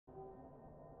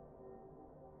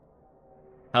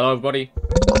Hello everybody.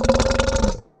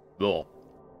 Raw.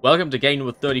 Welcome to game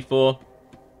number 34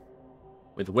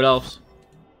 with Wood Elves.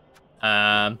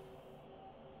 No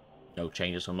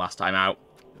changes from last time out.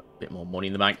 A bit more money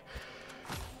in the bank.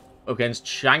 Against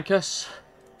Shankus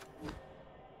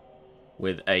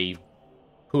with a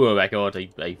poor record,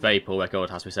 a very poor record,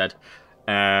 has to be said.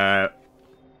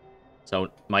 So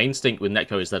my instinct with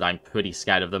Necro is that I'm pretty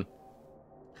scared of them.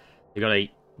 They got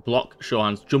a block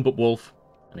Shorthand's Jump Up Wolf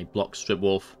and a block Strip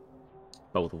Wolf,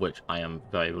 both of which I am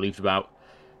very relieved about.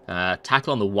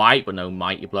 Tackle on the white, but no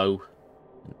Mighty Blow.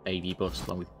 An AD bust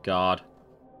along with Guard.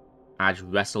 Edge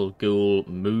Wrestle Ghoul,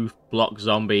 Move Block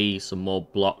Zombie, some more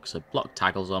blocks, a Block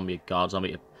Tackle Zombie, a Guard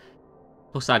Zombie,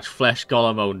 plus Edge Flesh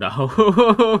Golem, oh no.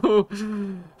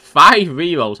 5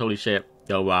 rerolls, holy shit.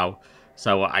 Oh wow.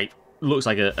 So looks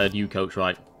like a new coach,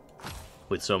 right?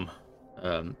 With some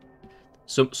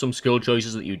skill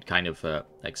choices that you'd kind of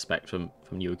expect from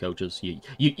newer coaches.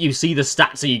 You see the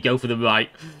stats and you go for them, right?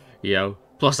 You know,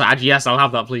 plus Edge, yes, I'll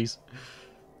have that, please.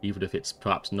 Even if it's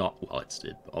perhaps not, well, it's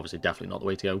obviously definitely not the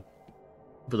way to go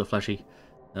for the fleshy.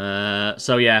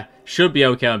 So yeah, should be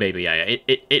okay on baby. Yeah,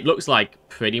 it looks like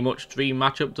pretty much dream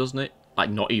matchup, doesn't it? Like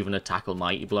not even a tackle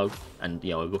Mighty Blow and,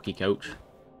 you know, a rookie coach.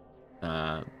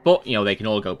 But you know, they can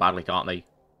all go badly, can't they?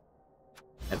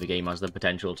 Every game has the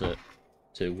potential to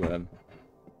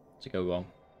go wrong.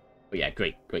 But yeah,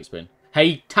 great spin.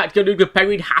 Hey, Tactical Nuclear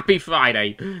Penguin, happy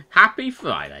Friday. Happy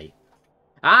Friday.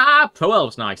 Ah, Pro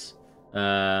Elves, nice.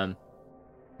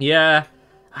 Yeah.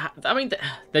 I mean,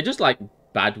 they're just like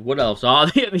bad Wood Elves,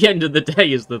 aren't they? At the end of the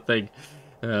day is the thing.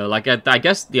 Like, I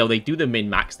guess, you know, they do the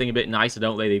min-max thing a bit nicer,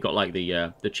 don't they? They've got, like,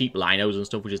 the cheap linos and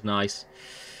stuff, which is nice.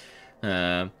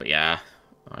 But yeah.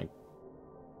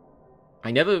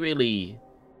 I never really...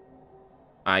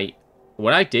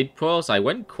 When I did pros, I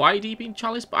went quite deep in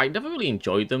Chalice, but I never really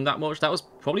enjoyed them that much. That was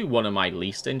probably one of my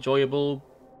least enjoyable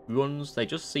runs. They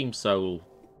just seem so...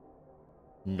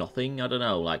 nothing, I don't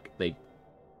know. Like, they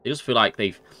just feel like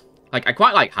they've... Like, I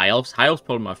quite like High Elves. High Elves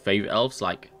probably my favourite elves.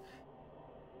 Like,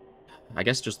 I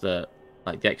guess just the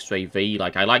extra AV.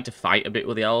 Like, I like to fight a bit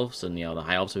with the elves, and, you know, the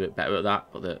High Elves are a bit better at that.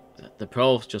 But the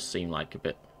Pro Elves just seem like a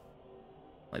bit...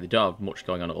 Like, they don't have much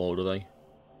going on at all, do they?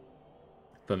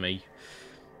 For me.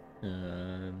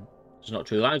 It's not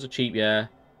true. Lions are cheap, yeah.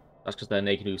 That's because they're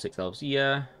naked 6 elves,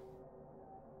 yeah.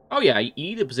 Oh yeah, you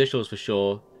need the positionals for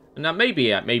sure. And now maybe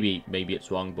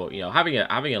it's wrong, but you know, having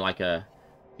a like a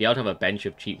be able to have a bench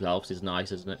of cheap elves is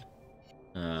nice, isn't it?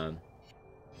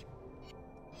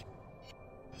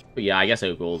 But yeah, I guess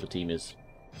overall the team is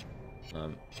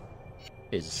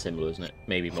similar, isn't it?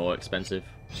 Maybe more expensive.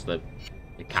 Just the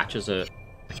catchers are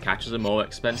more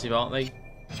expensive, aren't they?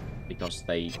 Because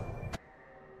they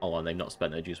they've not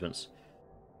spent their adjustments.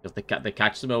 Because the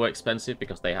catchers are more expensive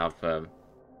because they have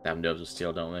nerves of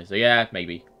steel, don't they? So yeah,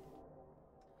 maybe.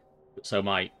 So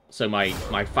my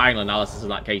final analysis in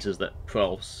that case is that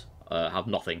pros have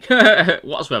nothing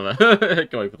whatsoever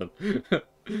going for them.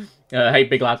 Hey,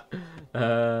 big lad.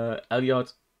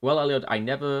 Elliot. Well, Elliot, I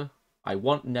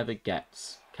want never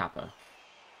gets Kappa.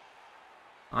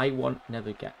 I want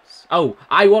never gets. Oh,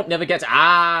 I want never gets.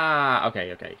 Ah,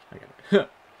 okay.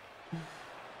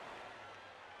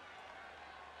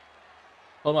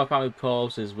 All my family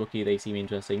pros is rookie. They seem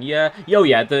interesting. Yeah,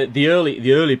 yeah. The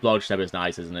early blodge step is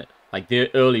nice, isn't it? Like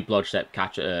the early blodge step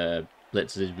catch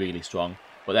blitzes is really strong.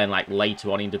 But then like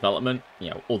later on in development, you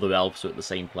know, other elves are at the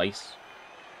same place,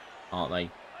 aren't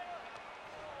they?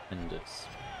 And it's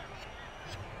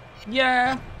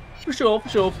yeah, for sure.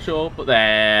 But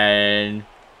then,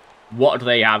 what do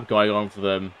they have going on for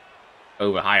them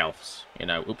over high elves? You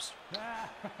know, oops,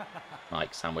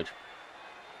 like sandwich.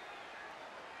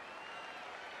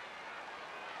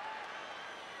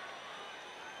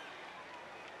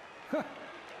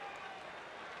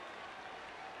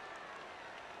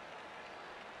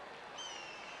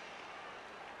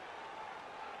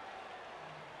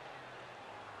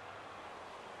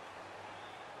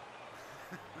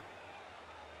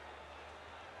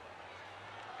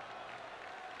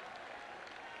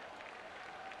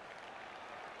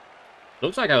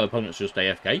 Looks like our opponent's just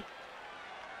AFK.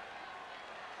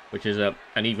 Which is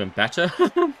an even better...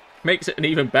 Makes it an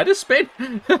even better spin,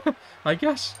 I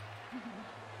guess.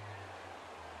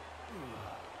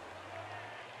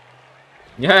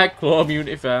 Yeah, claw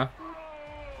immunity fair.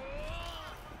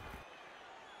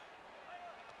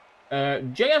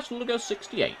 JS Lugo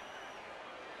 68.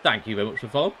 Thank you very much for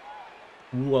the follow.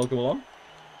 Welcome along.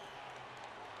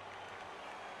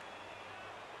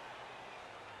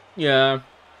 Yeah.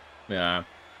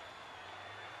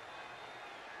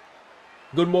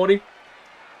 Good morning.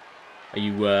 Are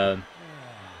you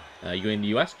You in the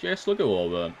US, J Slugger,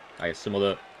 or I guess some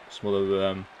other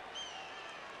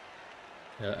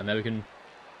American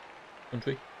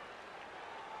country?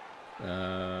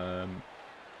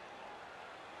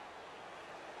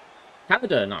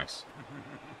 Canada, nice.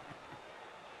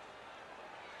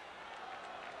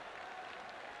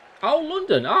 Oh,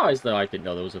 London! Oh, is there? I didn't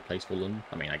know there was a place for London.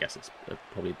 I mean, I guess it's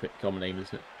probably a pretty common name,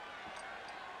 isn't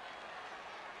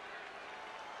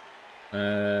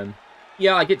it?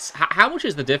 Yeah, like it's how much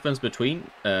is the difference between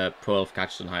pro elf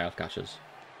catchers and high elf catchers?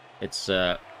 It's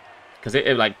because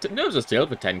it like Nerves of Steel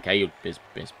for 10k is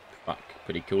like,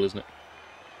 pretty cool, isn't it?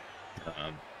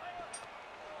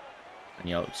 And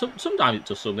you know, sometimes it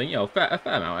does something, you know, a fair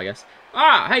amount, I guess.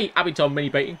 Ah, hey, Abby Tom mini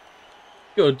baiting.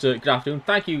 Good afternoon.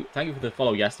 Thank you for the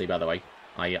follow yesterday, by the way.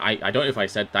 I don't know if I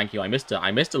said thank you. I missed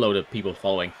a load of people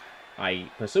following.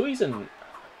 For some reason,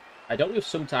 I don't know if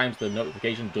sometimes the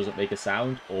notification doesn't make a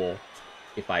sound or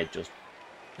if I just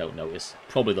don't notice.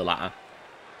 Probably the latter.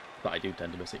 But I do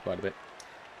tend to miss it quite a bit.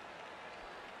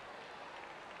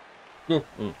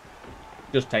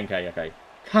 Just 10k, okay.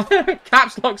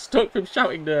 Caps lock stuck from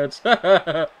shouting nerds.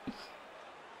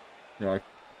 Right.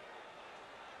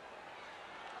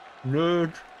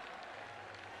 Nerd.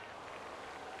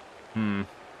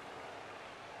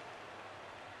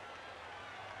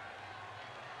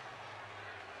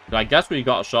 I guess we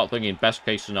got to start thinking best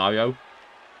case scenario.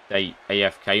 They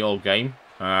AFK all game.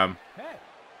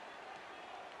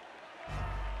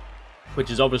 Which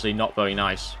is obviously not very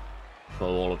nice for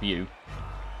all of you.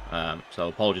 So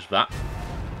apologies for that.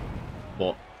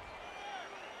 But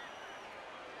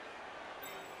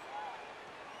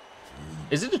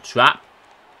is it a trap?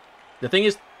 The thing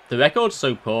is, the record's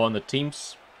so poor and the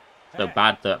team's so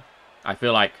bad that I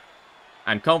feel like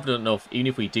I'm confident enough, even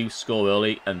if we do score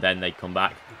early and then they come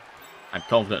back, I'm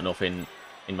confident enough in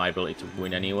my ability to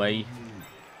win anyway.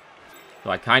 So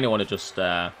I kind of want to just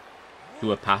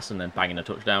do a pass and then bang in a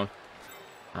touchdown.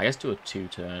 I guess do a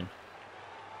 2-turn.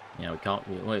 Yeah, we can't.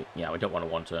 Yeah, we don't want a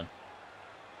 1-turn.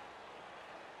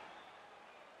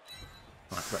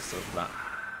 Right, let's look at that.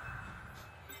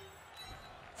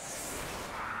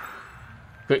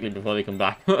 Quickly before they come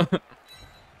back. I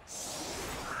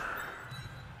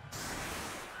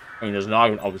mean, there's an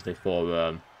argument obviously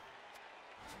for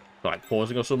like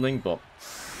pausing or something, but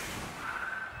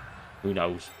who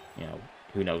knows? You know,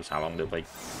 who knows how long they'll be.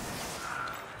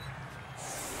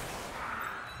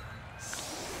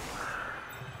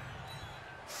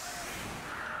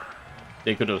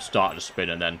 They could have started a spin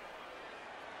and then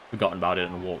forgotten about it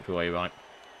and walked away, right?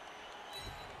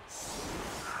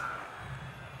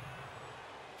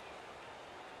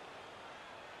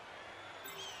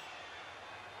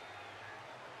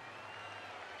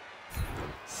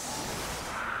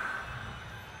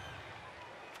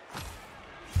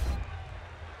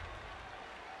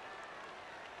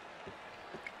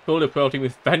 Called a pro team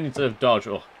with Ben instead of dodge.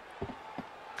 Oh.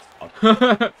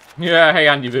 Yeah, hey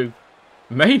Andy Boo.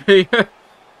 Maybe.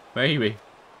 Maybe.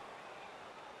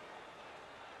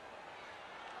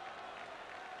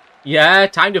 Yeah,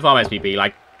 time to farm SPB.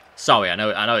 Like, sorry, I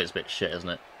know it's a bit shit, isn't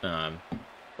it?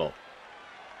 But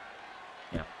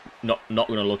yeah, not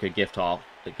gonna look a gift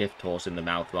horse in the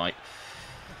mouth, right?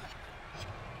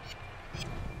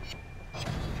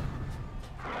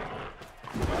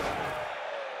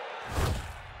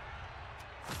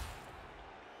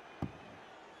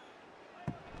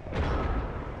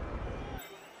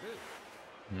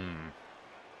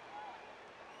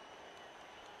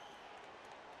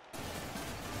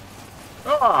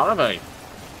 Oh, lovely.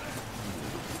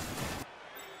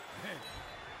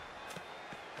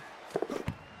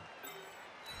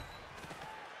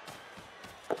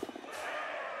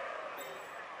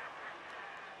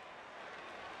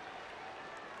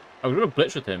 I was going to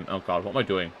blitz with him. Oh god, what am I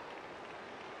doing?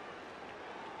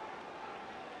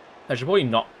 I should probably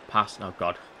not pass. Oh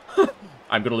god.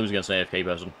 I'm going to lose against an AFK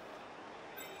person.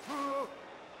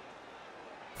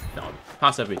 No,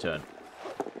 pass every turn.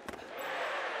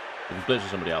 You can blitz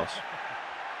with somebody else.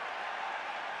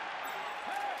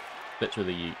 Blitz with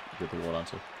the War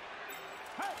Lancer.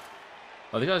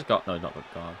 Oh, the guy's got... No, he's not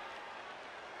got guard.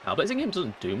 Now, blitzing him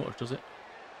doesn't do much, does it?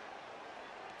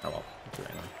 Oh well, I'll do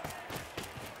it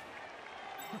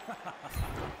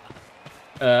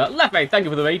anyway. Left mate, thank you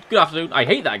for the raid. Good afternoon. I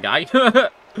hate that guy.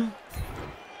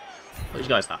 Which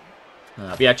guy's that?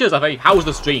 But yeah, cheers, Left mate. How was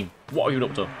the stream? What have you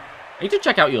been up to? I need to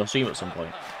check out your stream at some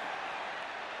point.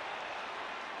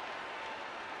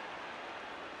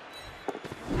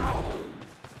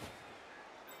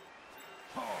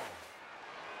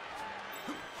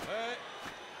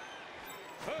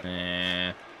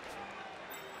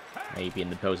 Maybe in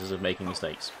the process of making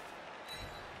mistakes.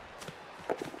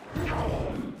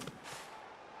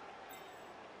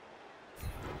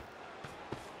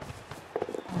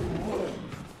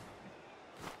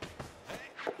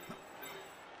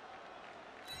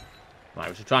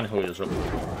 was just trying to hurry this up.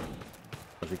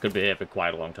 Because we could be here for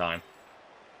quite a long time.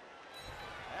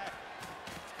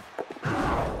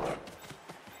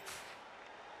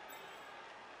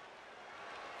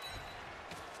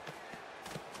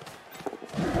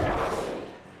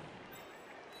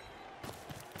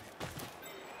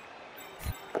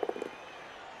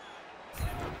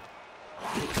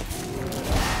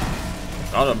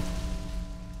 Got him.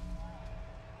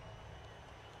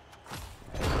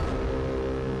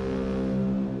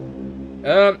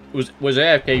 Was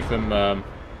AFK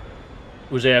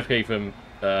from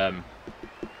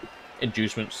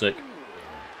inducement sick.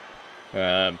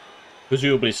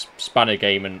 Presumably span a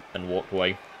game and walked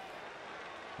away.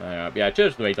 Yeah,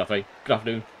 cheers to the way, Duffy. Good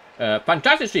afternoon.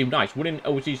 Fantastic stream, nice. Winning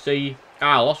OTC.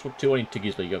 I lost 2-1 in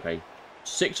Tiggy's League, okay.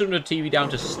 600 TV down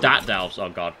to stat delves. Oh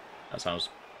god, that sounds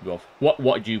rough. What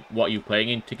are you playing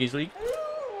in Tiggy's League?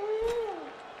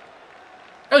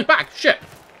 Oh, he's back! Shit!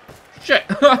 Shit!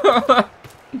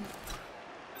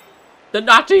 The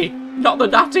natty! Not the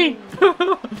natty!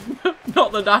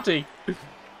 Not the natty!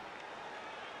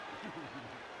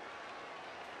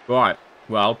 Right,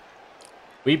 well,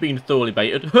 we've been thoroughly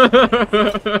baited.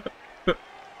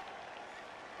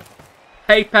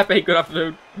 Hey Pepe, good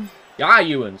afternoon. Yeah,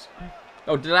 Ewans.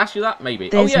 Oh, did I ask you that? Maybe.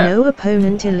 There's no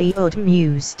opponent Eliod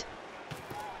mused.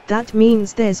 That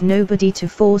means there's nobody to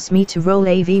force me to roll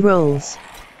AV rolls.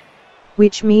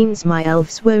 Which means my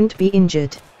elves won't be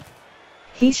injured.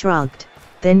 He shrugged,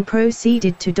 then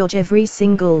proceeded to dodge every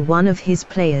single one of his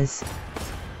players.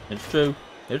 It's true.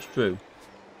 It's true.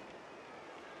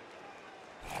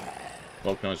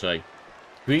 What can I say?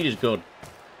 Greed is good.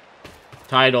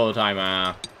 Tired all the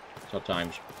time,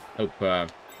 sometimes.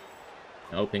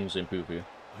 Hope things improve for you.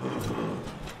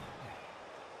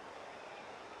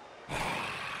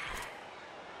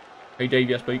 Hey Dave,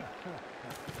 yes mate.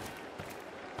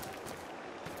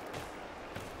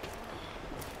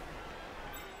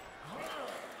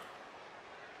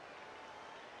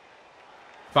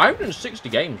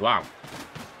 $560 games, wow.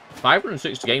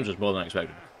 560 games was more than I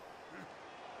expected.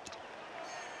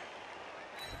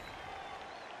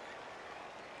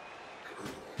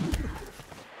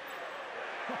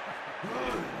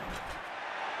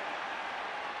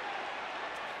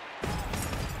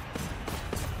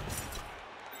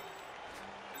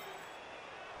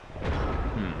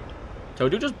 So we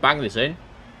do just bang this in.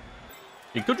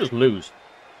 We could just lose.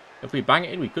 If we bang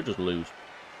it in, we could just lose.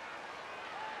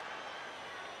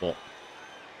 But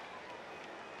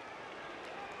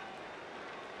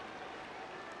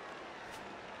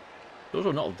those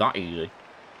are not that easy.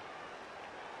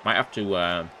 Might have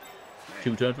to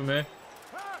two-turn from here.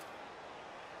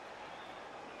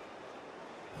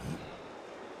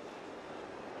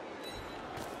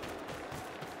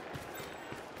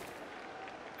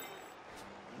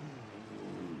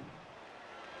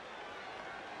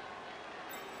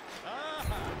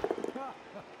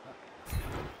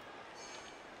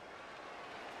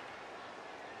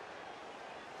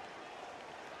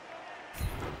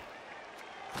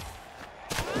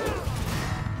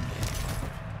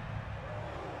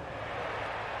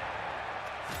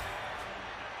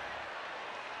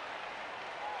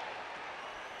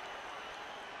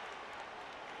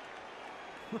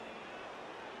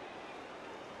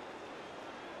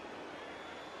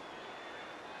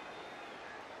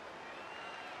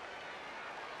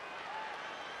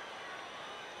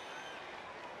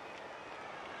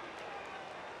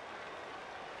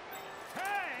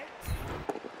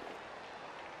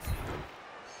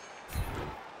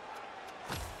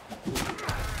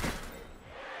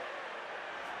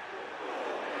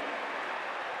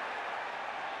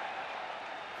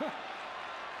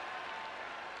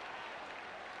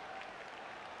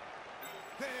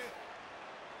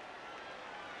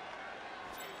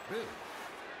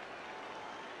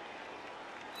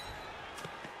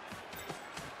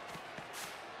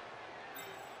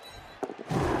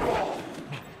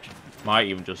 Might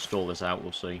even just stall this out,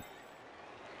 we'll see.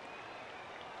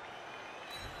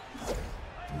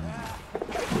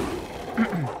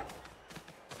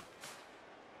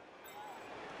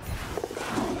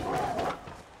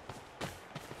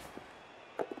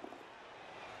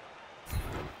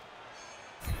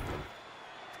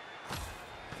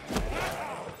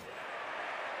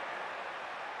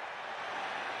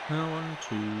 Now 1,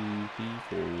 2, 3,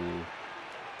 4,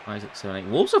 5, 6, 7,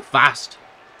 8. Wolves are fast.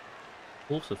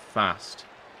 Wolves are fast.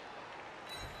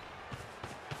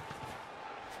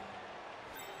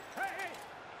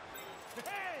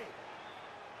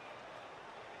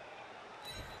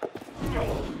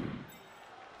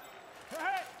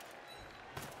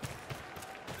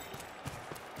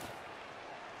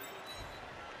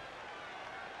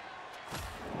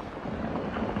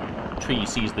 tree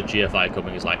sees the GFI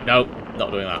coming, is like, nope,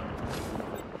 not doing that.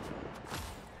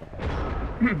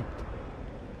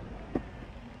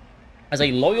 As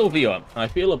a loyal viewer, I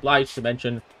feel obliged to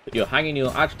mention that you're hanging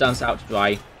your Edge Dance out to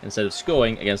dry instead of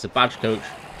scoring against a badge coach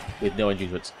with no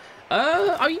inducements.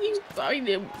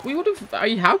 We would have.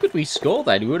 How could we score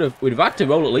then? We'd have had to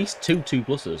roll at least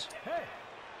 2+.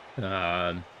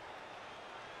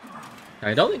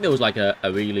 I don't think there was like a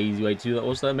really easy way to do that,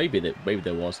 was there? Maybe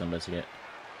there was. I'm missing it.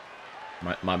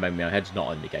 My memory, my head's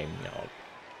not in the game.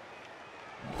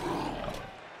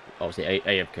 Obviously,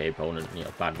 AFK opponent.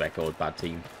 Bad record, bad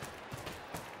team.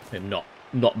 I'm not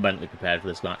mentally prepared for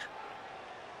this match.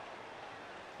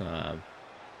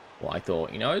 Well, I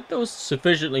thought, there was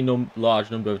sufficiently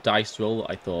large number of dice to roll.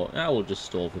 I thought, we'll just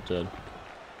stall for turn.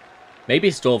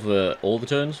 Maybe stall for all the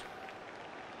turns.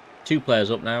 2 players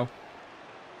up now.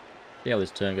 See how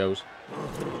this turn goes.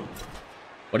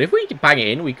 But if we can bang it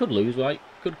in, we could lose, right?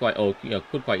 Could quite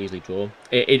easily draw.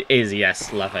 It is, yes,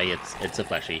 Lafay. It's a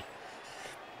fleshy.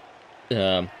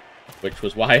 Which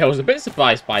was why I was a bit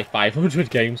surprised by 500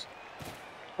 games.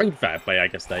 In fair play, I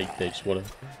guess they just want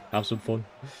to have some fun.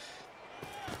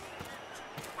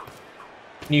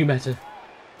 New meta.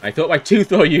 I thought my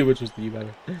 2-throw humans was the new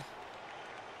meta.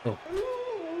 Oh.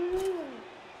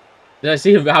 Did I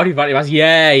see a rowdy Vanity Pass?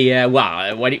 Yeah.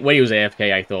 Well, when he was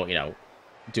AFK, I thought,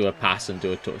 do a pass and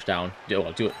do a touchdown. Do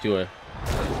a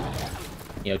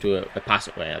pass,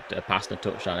 a pass and a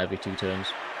touchdown every 2 turns.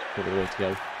 Probably the way to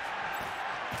go.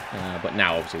 But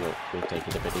now, obviously, we'll take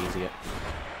it a bit easier.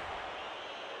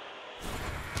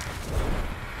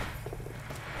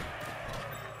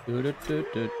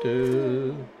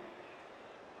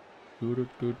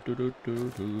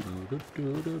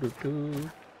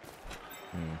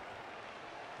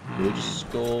 Good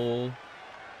score.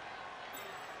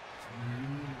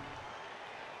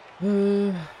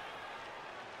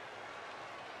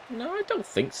 No, I don't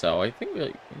think so. I think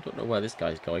I don't know where this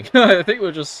guy's going. I think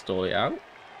we'll just stall it out.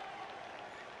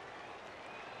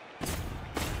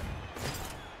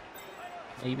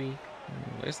 Maybe.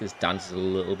 I guess this dance is a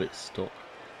little bit stuck.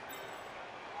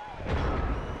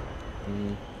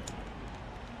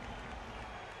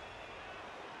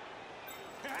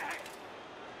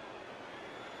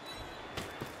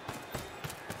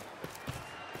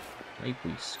 Maybe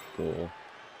we score.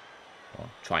 Or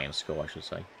try and score, I should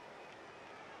say.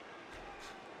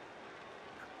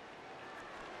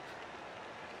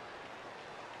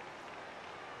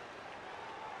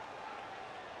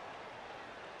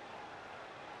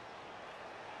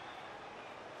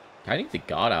 I need the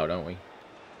guard out, don't we?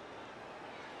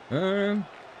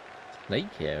 Snake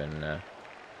here, and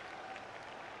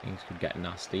things could get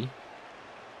nasty.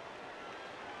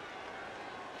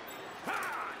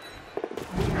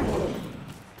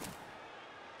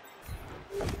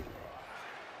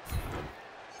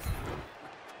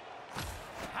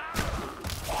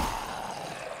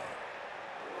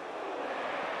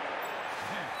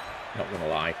 Not gonna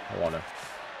lie,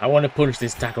 I wanna punch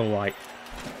this tackle right.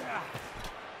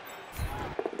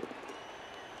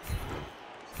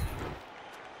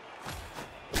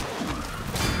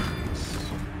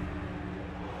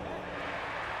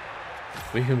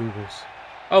 We can move this.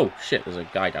 Oh shit, there's a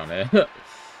guy down there.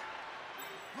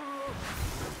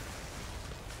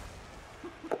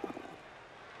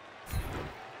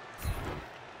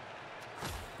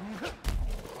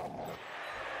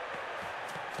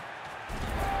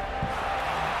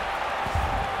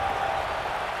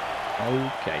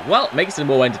 Okay, well, makes it a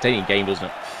more entertaining game, doesn't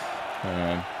it?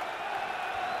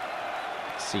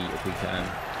 Let's see if we can.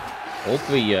 All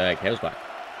 3 chaos back.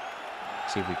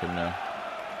 See if we can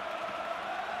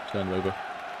turn them over.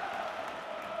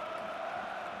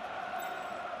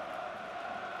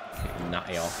 Take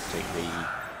Natty off.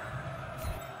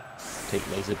 Take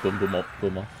laser bum off.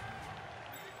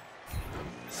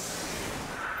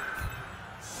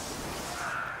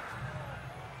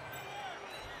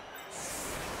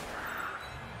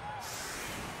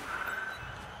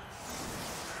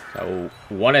 So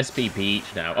 1 SPP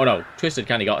each now. Oh no, Twisted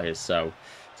kind of got his. So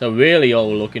really, all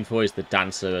we're looking for is the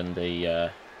Dancer and the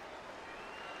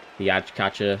Edge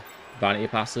Catcher Vanity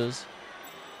Passes.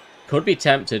 Could be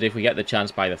tempted if we get the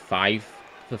chance by the 5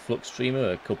 for Flux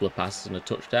Streamer, a couple of passes and a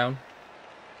touchdown.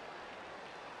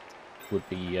 Would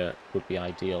be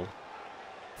ideal.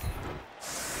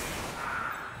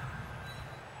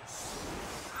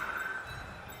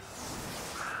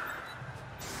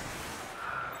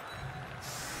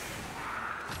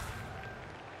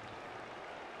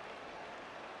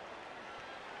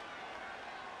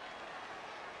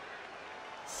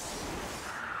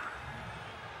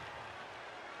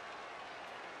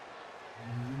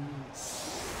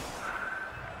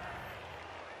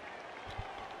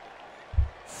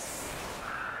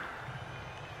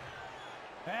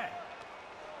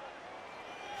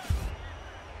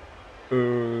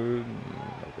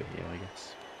 Over here, I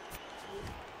guess.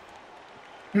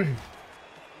 Ooh,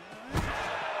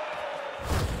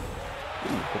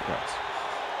 good press.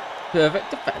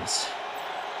 Perfect defense.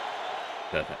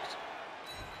 Perfect.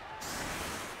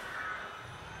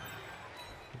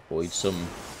 Avoid some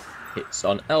hits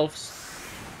on elves.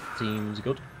 Seems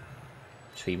good.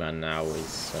 Tree man now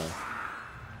is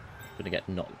going to get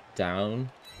knocked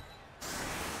down.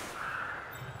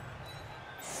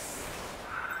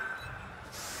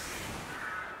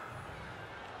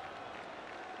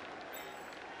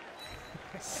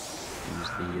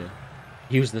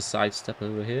 Use the sidestep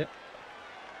over here.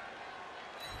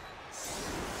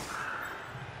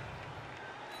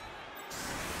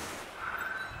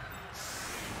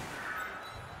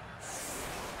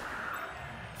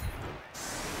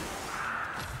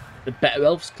 The better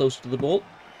elves closer to the ball.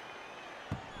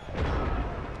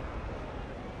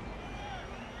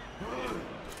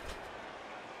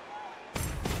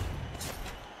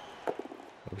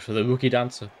 Goes for the rookie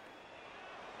dancer.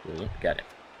 Doesn't get it.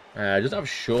 Doesn't have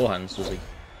sure hands, does he?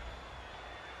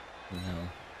 No.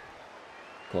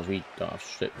 Of course, we don't have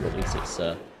strip, but at least it's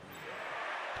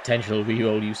potential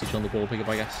reroll usage on the ball pickup,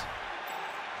 I guess.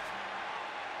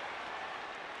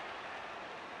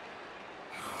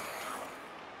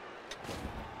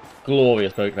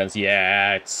 Glorious perfect defense.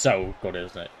 Yeah, it's so good,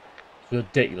 isn't it? It's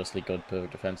ridiculously good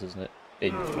perfect defense, isn't it?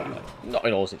 Not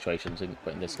in all situations,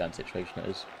 but in this kind of situation it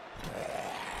is.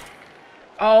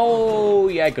 Oh,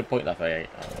 yeah, good point there, I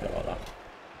forgot about that.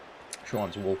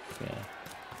 Sean's wolf,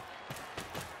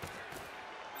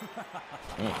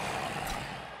 yeah.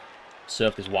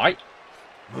 Surf is white.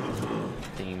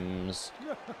 Seems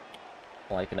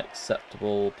like an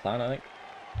acceptable plan, I think.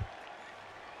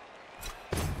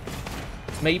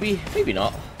 Maybe, maybe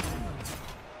not.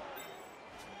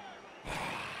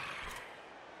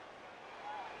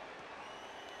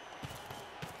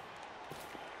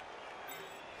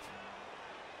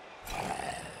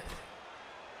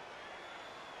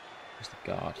 Where's the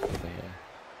guard over here?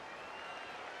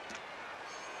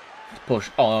 Push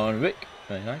on Rick.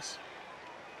 Very nice.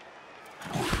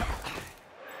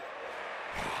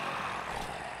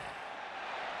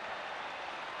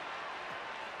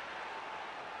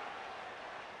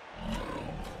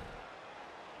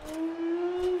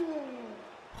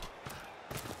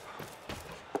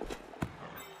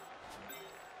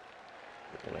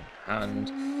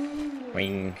 And I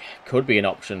mean, could be an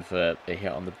option for a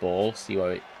hit on the ball, see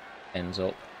where it ends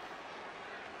up.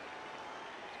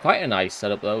 Quite a nice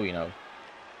setup though, you know.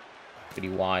 Pretty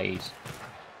wide.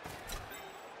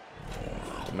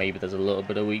 Maybe there's a little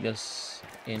bit of weakness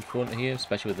in front here,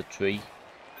 especially with the tree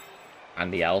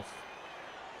and the elf.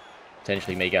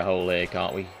 Potentially make a hole there,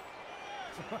 can't we?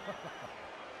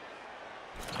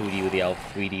 2D with the elf,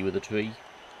 3D with the tree.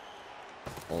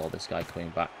 Although this guy coming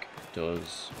back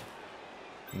does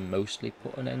mostly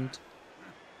put an end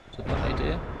to that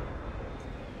idea.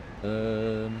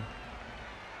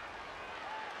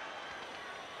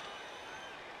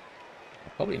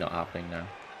 Probably not happening now.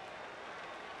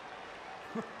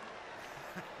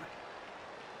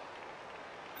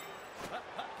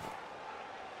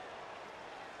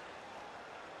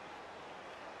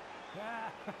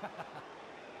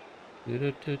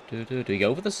 Do we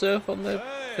go for the surf on the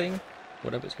thing?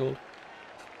 Whatever it's called.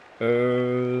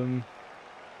 Don't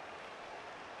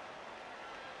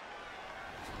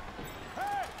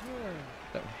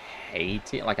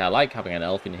hate it. Like, I like having an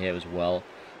elf in here as well.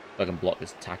 If I can block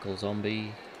this tackle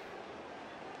zombie.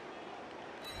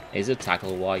 It's a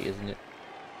tackle white, isn't it?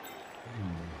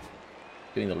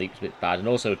 Doing the leap's a bit bad. And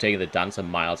also taking the dancer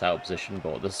miles out of position.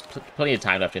 But there's plenty of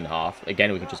time left in the half.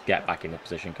 Again, we can just get back in the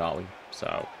position, can't we? So,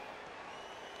 I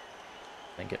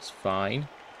think it's fine.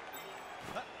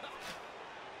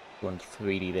 Go and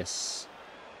 3D this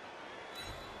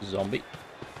zombie.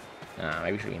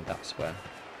 Maybe we should be in that square.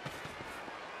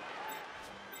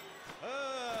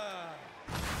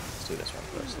 Let's do this one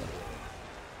first then.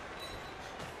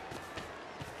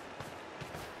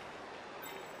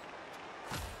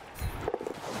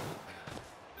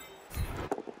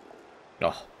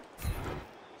 Oh.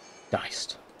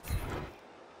 Diced.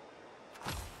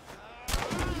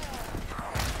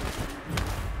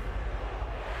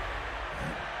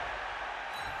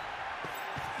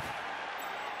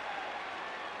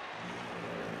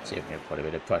 See if we can put a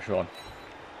bit of pressure on.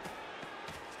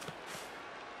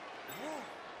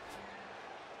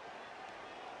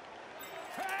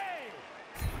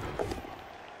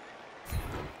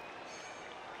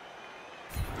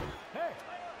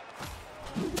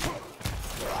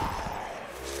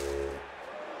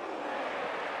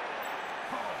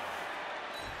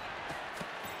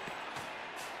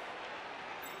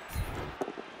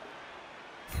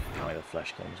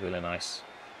 flesh comes, really nice.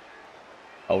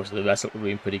 Obviously the rest look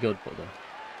really pretty good, but that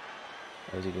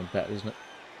was even better, isn't it?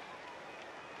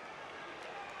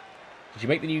 Did you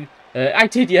make the new... I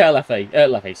did, yeah,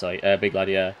 Leffe, sorry, Big Lad,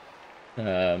 yeah.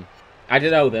 I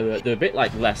don't know, they're a bit,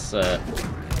 like, less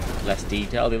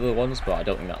detailed, the other ones, but I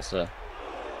don't think that's a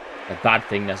bad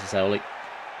thing, necessarily,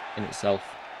 in itself.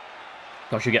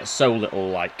 Because you get so little,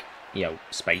 like, you know,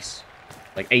 space.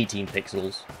 Like, 18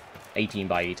 pixels. 18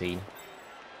 by 18.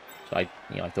 So I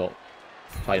thought,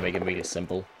 try to make it really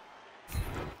simple.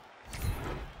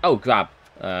 Oh, grab.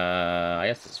 I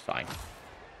guess it's fine.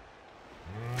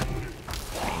 I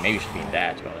mean, maybe it should be in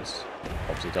there, to be honest.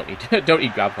 Obviously, don't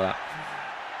need grab for that.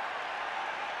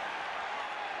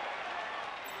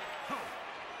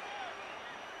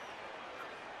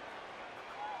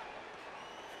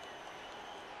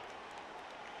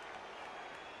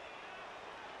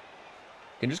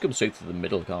 Can just come straight to the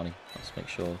middle, can't he? Let's make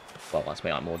sure. Well, let's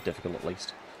make that more difficult at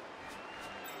least.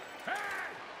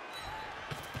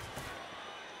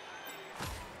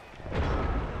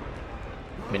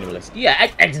 Minimalist.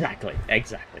 Yeah, exactly.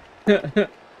 Exactly. Yeah.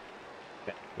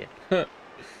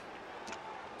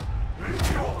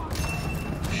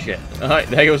 Shit. Alright,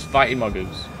 there goes fighting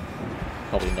mongoose.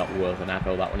 Probably not worth an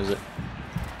apple, that one, is it?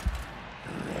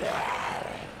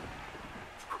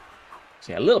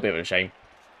 So yeah, a little bit of a shame.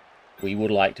 We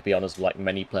would like to be on as like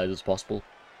many players as possible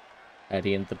at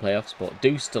the end of the playoffs, but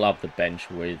do still have the bench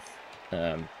with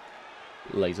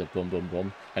Laser Bum Bum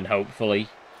Bum, and hopefully,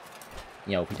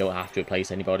 you know, if we don't have to replace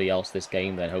anybody else this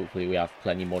game, then hopefully we have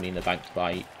plenty of money in the bank to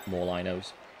buy more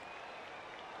linos.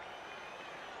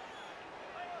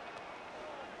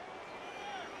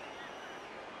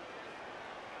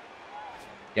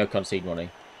 Yeah, concede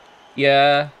money.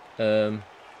 Yeah.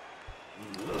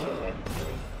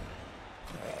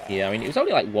 Yeah, I mean, it was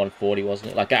only like 140,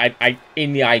 wasn't it? Like, I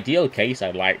in the ideal case,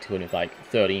 I'd like to win with like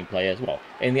 13 players. Well,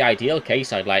 in the ideal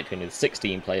case, I'd like to win with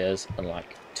 16 players and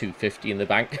like 250 in the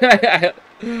bank.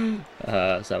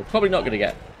 So probably not going to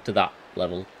get to that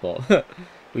level, but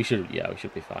we should be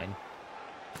fine.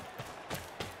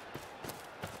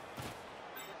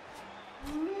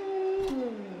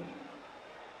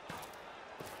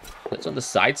 It's on the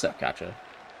side set catcher.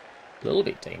 A little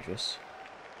bit dangerous.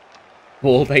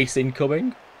 Ball base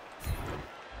incoming.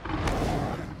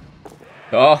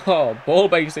 Oh, ball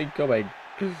base incoming.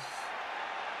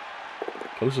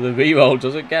 Goes to the reroll,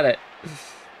 doesn't get it.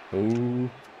 Ooh.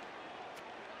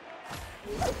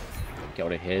 Get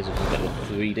out of here, so it's a bit of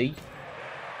 3D.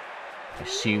 I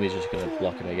assume he's just going to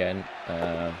block him again.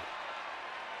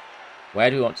 Where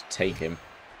do we want to take him?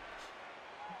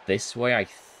 This way, I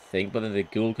think, but then the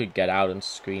ghoul could get out and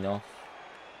screen off.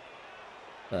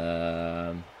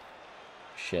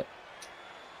 Shit.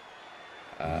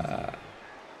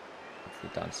 The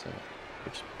dancer,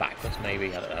 which is backwards maybe,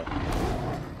 I don't know.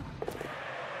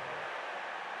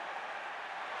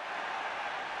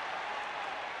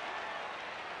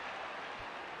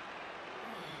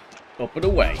 Up and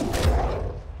away.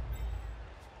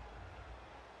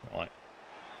 Right.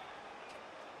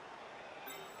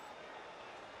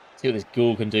 See what this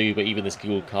ghoul can do, but even this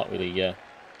ghoul can't really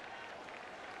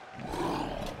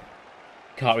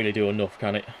do enough,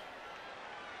 can it?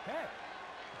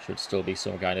 Should still be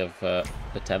some kind of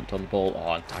attempt on the ball.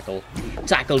 Oh, and tackle.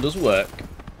 Tackle does work.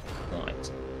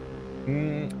 Right.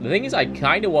 The thing is, I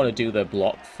kind of want to do the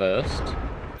block first.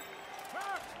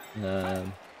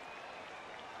 Do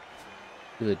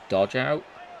the dodge out.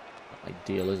 Not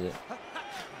ideal, is it?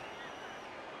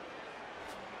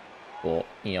 But,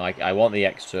 you know, I want the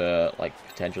extra, like,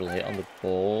 potential hit on the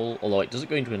ball. Although it doesn't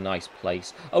go into a nice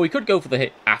place. Oh, we could go for the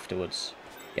hit afterwards.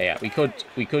 Yeah, we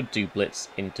could do blitz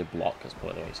into block. That's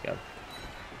probably the way to go.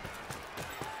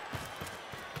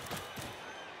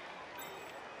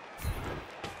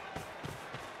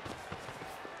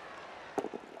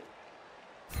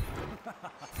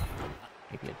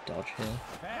 Maybe a dodge here.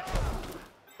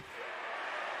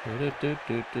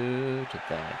 To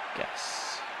there, I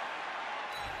guess.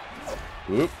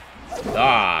 Whoop.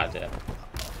 Ah, dear.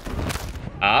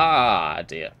 Ah,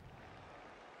 dear.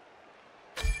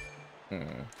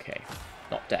 Okay,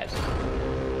 not dead.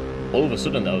 All of a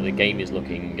sudden, though, the game is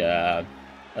looking a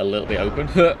little bit open.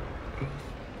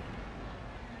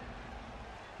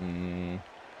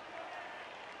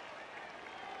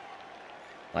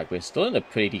 Like, we're still in a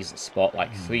pretty decent spot.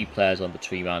 Like, 3 players on the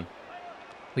tree man.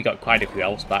 We got quite a few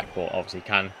elves back, but obviously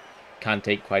can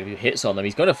take quite a few hits on them.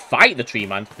 He's going to fight the tree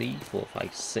man. 3, 4,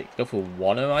 5, 6. Go for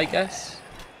one of them, I guess.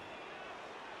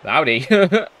 Rowdy.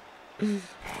 I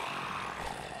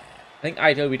think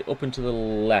I'd go up and to the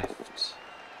left.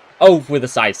 Oh, with the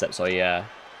side step, sorry, yeah.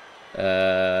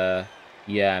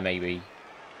 Yeah, maybe.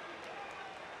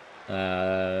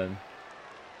 I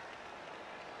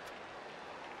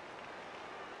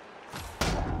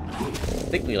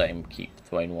think we let him keep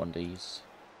throwing 1Ds.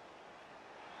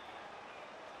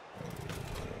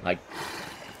 Like,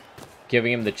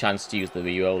 giving him the chance to use the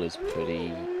reroll is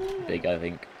pretty big, I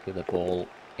think, with the ball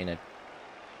in a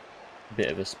bit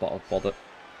of a spot of bother.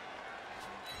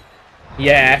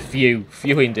 Yeah, few.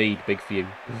 Few indeed. Big few.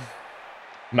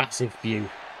 Massive few.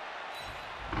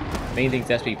 Main thing's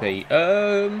SPP.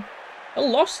 A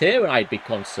loss here and I'd be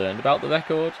concerned about the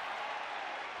record.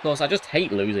 Of course, I just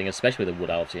hate losing, especially with the Wood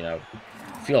Elves, you know.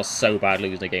 I feel so bad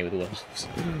losing a game with the Wood Elves.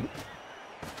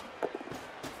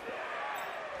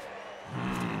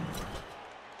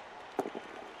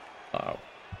 Oh.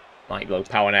 Might go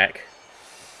power neck.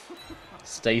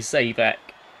 Stay safe, Eck.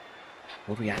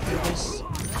 What do we have for this?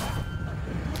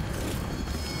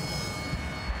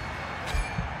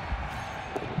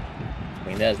 I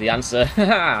mean, there's the answer.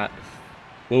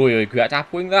 Will we regret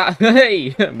appling that?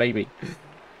 Hey! Maybe.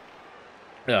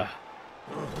 Ugh.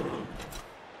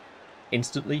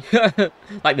 Instantly.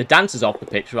 Like, the dance is off the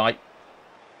pitch, right?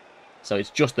 So it's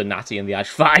just the Natty and the Ash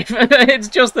 5. It's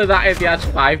just the Natty and the Ash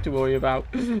 5 to worry about.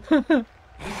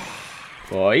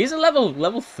 Boy, he's a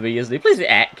level 3, isn't he? He plays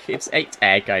the Eck. It's 8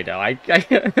 Egg, I know.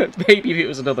 Maybe if it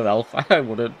was another elf, I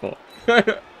wouldn't, but...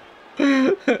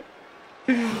 I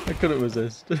couldn't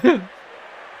resist.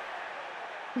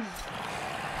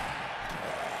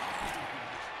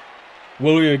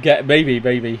 Will we get...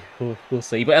 Maybe. We'll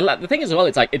see. But the thing is, as well,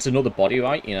 it's like, it's another body,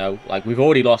 right? You know, like, we've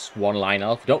already lost one line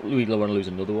elf. We don't really want to lose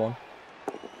another one.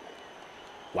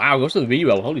 Wow, goes to the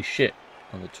reroll. Holy shit.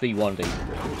 On the 3-1D.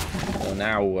 So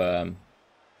now,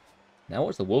 now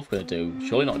what's the wolf going to do?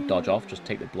 Surely not dodge off, just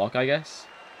take the block, I guess.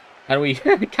 Can we...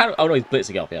 oh, no, he's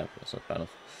blitzing off. Yeah, that's not fair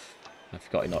enough. I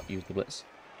forgot he not used the blitz.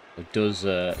 It does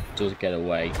get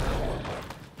away.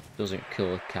 Doesn't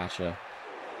kill the catcher.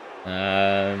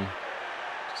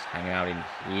 Just hang out in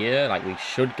here. Like, we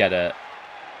should get a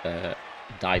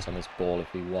dice on this ball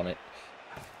if we want it.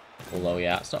 Although,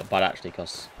 yeah, it's not bad actually,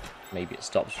 because maybe it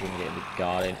stops from getting the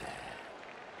guard in.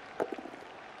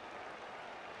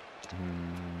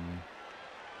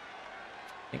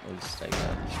 I think we'll stay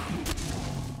there.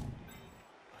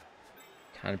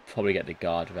 Can probably get the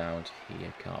guard round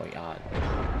here, can't we? Ah,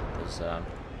 there's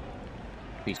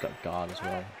he's got guard as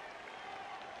well.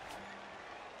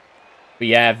 But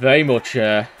yeah, very much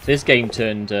this game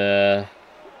turned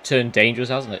dangerous,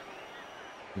 hasn't it?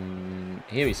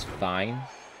 Here he's fine.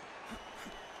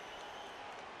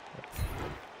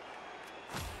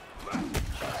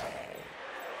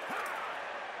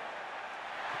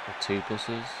 The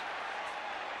 2+.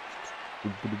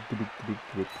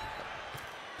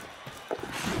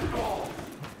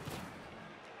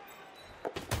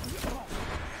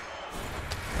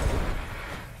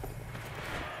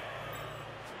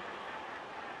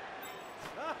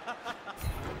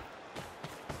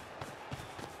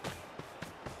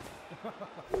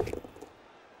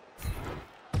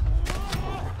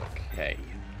 Okay.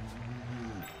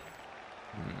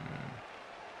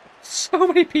 So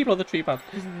many people on the tree pad.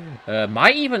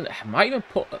 Might even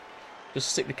put just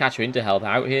stick the catcher into help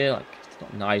out here. Like, it's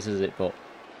not nice, is it? But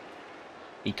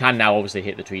he can now obviously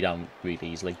hit the tree down really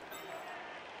easily.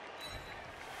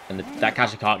 And that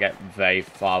catcher can't get very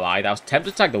far either. I was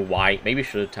tempted to tag the white. Maybe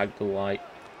should have tagged the white.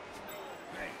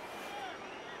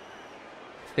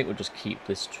 I think we'll just keep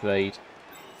this trade.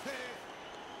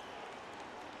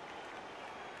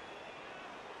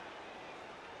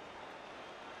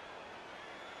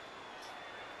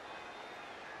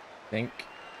 I think.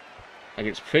 Like,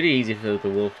 it's pretty easy for the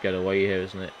wolf to get away here,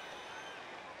 isn't it?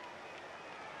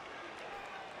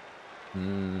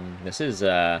 This is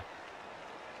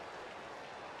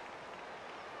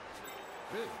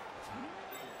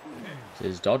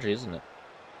dodgy, isn't it?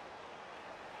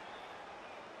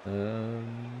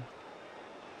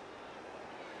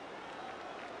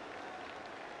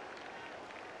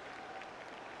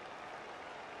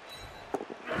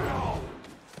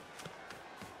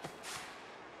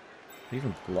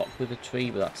 Even block with a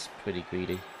tree, but that's pretty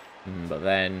greedy. But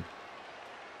then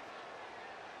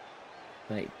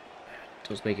it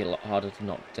does make it a lot harder to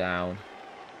knock down.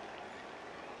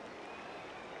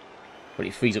 But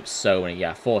it frees up so many.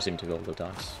 Yeah, force him to roll the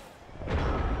dice.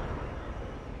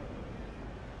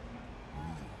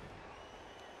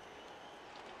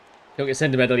 Don't get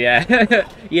sentimental, yeah.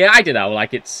 Yeah, I don't know.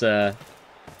 Like, it's like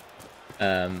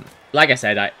I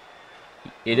said,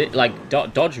 like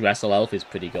dodge wrestle elf is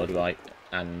pretty good, right?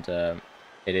 And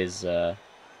it is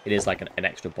like an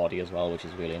extra body as well, which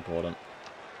is really important.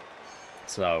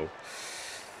 So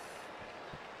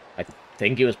I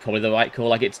think it was probably the right call.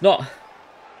 Like, it's not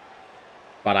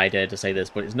bad idea to say this,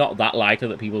 but it's not that likely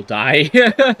that people die.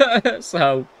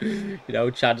 So, you know,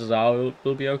 chances are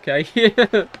we'll be okay.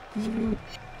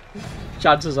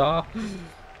 Chances are.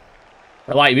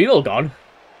 I like Mule gone.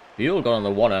 Mule gone on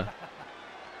the Wanna.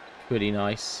 Pretty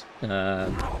nice.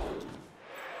 And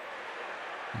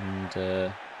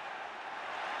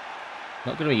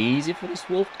not going to be easy for this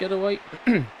wolf to get away.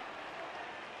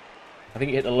 I think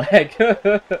he hit the leg.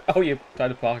 Oh, you're trying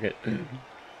to park it.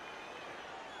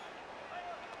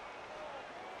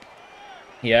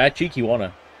 Yeah, cheeky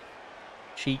Wanna.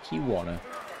 Cheeky Wanna.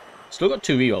 Still got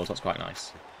 2 rerolls, that's quite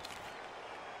nice.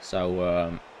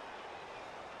 So,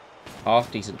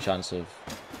 half decent chance of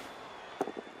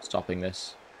stopping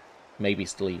this. Maybe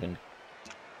still even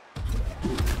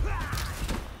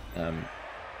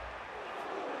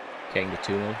getting the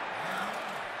 2-0.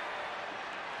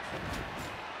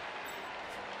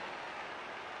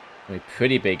 I mean,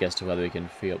 pretty big as to whether we can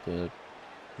free up the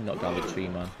knock down the tree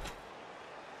man.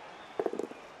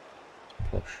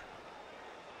 Push.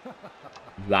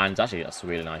 Lands, actually that's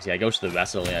really nice. Yeah, goes to the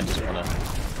wrestle. Yeah, I just want to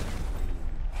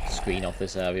screen off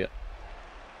this area.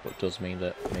 But it does mean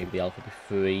that maybe the elf will be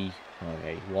free.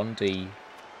 Okay, 1D.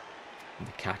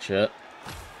 The catcher.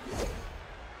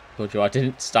 Told you I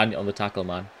didn't stand it on the tackle,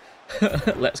 man.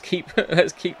 let's stay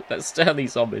on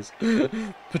these zombies.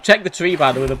 Protect the tree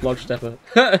man with a block stepper.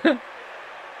 It's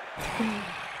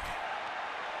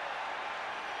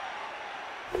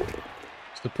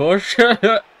the push.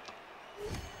 Got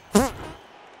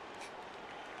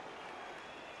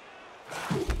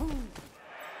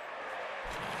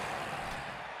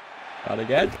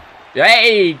again.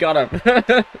 Hey, got him.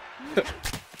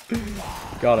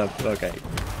 Got him. Okay.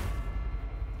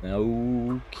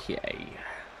 Okay.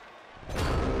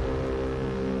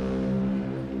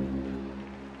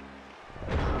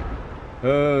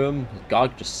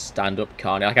 God, just stand up,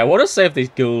 can't I? Like, I want to save this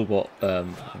ghoul, but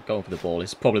I'm going for the ball.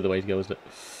 It's probably the way to go, isn't it?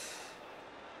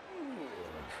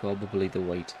 Probably the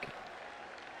way to go.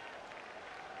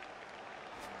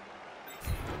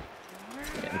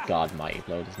 Getting the guard mighty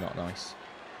blow is not nice.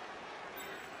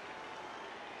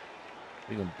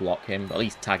 We can block him, but at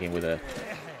least tagging with a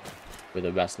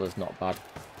wrestler is not bad.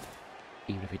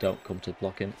 Even if we don't come to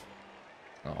block him.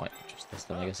 Alright, just this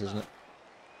then, I guess, isn't it?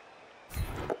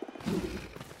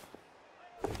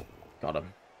 Got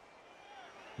him.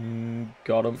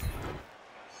 Got him.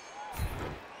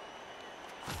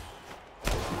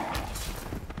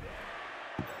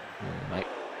 Might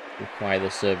require the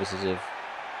services of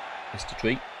Mr.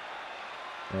 Tree.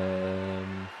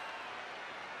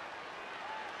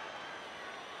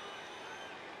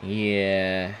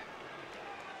 Yeah.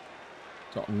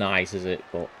 It's not nice, is it?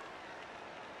 But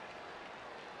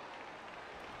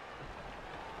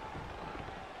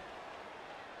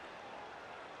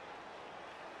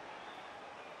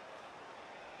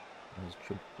there's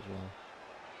jump as well.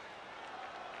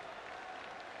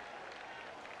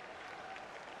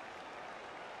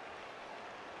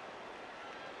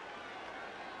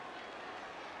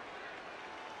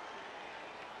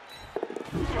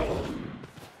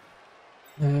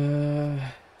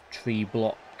 Tree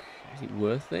block. Is it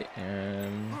worth it?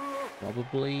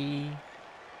 Probably.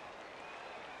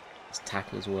 Let's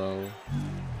tackle as well.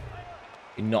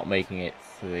 You're not making it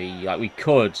 3. Like, we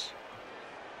could.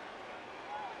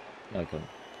 No, we couldn't.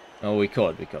 Oh, we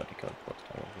could.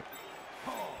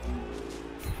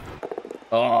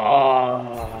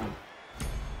 Oh!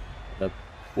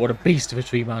 What a beast of a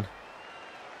tree man.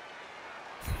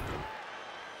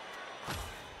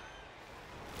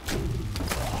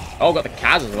 Oh, got the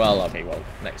Kaz as well. Okay, well,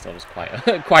 next one was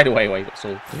quite a way away, but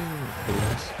still pretty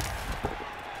nice.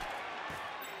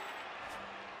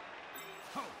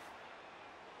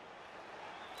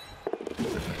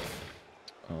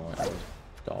 Oh, that was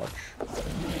dodge.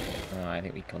 I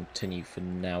think we continue for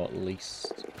now, at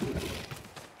least.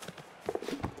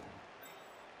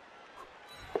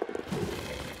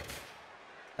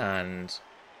 And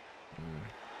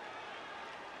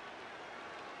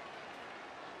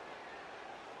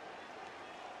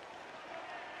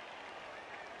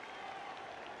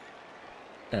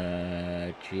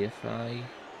GFI.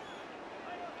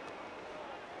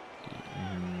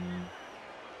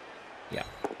 Yeah.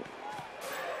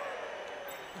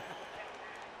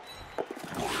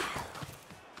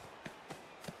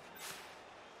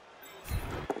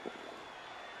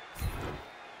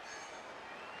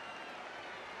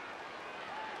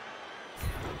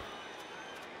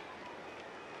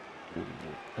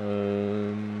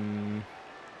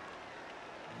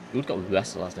 We've got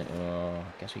wrestle, hasn't it? Oh, I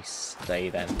guess we stay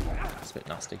then. That's a bit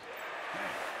nasty.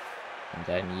 And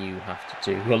then you have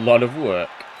to do a lot of work.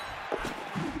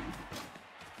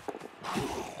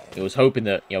 I was hoping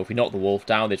that, you know, if we knock the wolf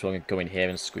down, this one can go in here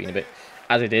and screen a bit.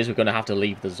 As it is, we're going to have to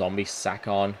leave the zombie sack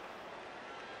on.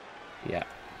 Yeah,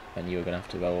 and you're going to have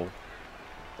to roll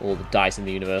all the dice in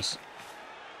the universe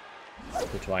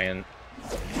to try and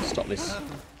stop this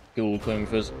ghoul coming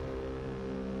for us.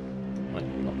 Well,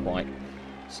 not quite.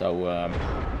 So,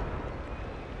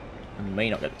 we may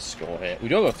not get the score here. We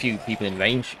do have a few people in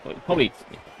range. Probably,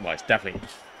 well, it's definitely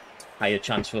a higher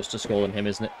chance for us to score than him,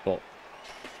 isn't it? But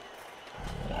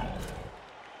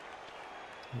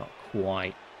not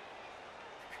quite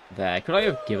there. Could I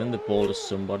have given the ball to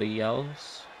somebody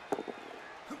else?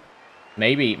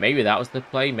 Maybe that was the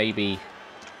play. Maybe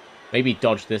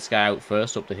dodge this guy out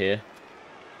first up to here.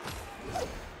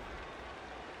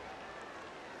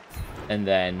 And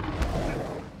then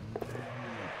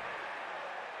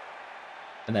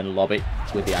lob it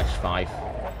with the Edge 5.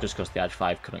 Just because the Edge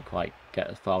 5 couldn't quite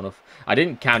get far enough. I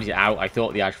didn't count it out. I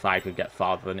thought the Edge 5 would get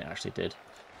farther than it actually did.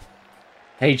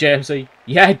 Hey, JMC.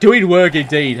 Yeah, doing work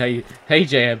indeed. Hey,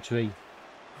 JM3.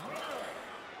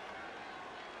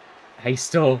 Hey,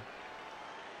 Store.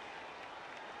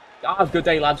 Ah, good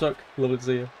day, Lamsock. Lovely to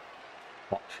see you.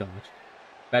 Hot charge.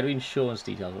 Better insurance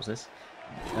details. What's this?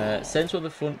 Sensor on the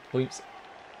front points.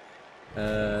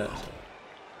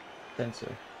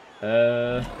 Sensor.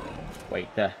 Wait,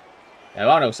 there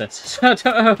are no sensors.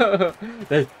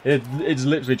 It's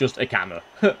literally just a camera.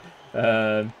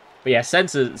 But yeah,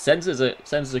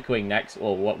 sensors are coming next,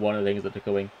 or one of the things that are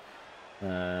coming.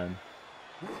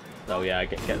 So yeah,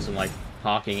 get some like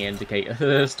parking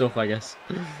indicator stuff, I guess.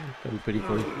 That'd be pretty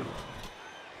funny.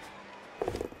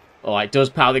 Oh, it does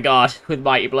power the guard with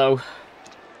Mighty Blow.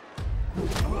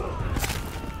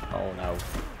 Oh no.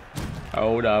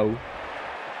 Oh no.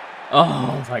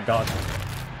 Oh my god.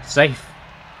 Safe.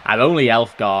 And only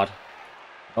elf guard.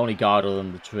 Only guard other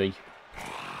than the tree.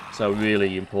 So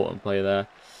really important play there.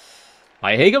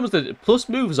 Right, here comes the plus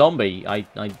move zombie. I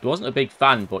wasn't a big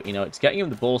fan, but you know, it's getting him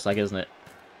the ball sack, isn't it?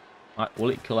 Right, will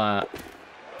it kill our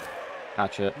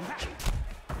catcher?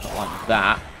 Not like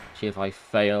that. See if I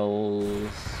fails.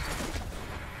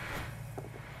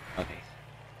 Okay.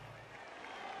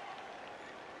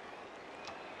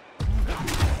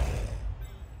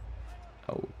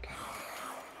 Okay.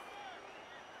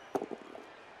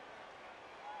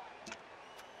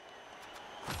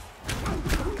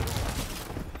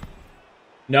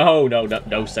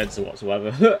 No sensor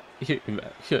whatsoever.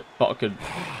 Bot can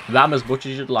ram as much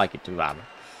as you'd like it to ram.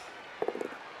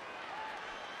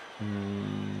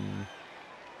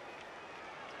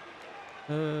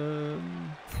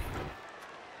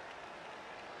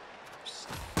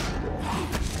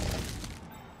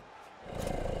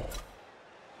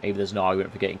 Maybe there's no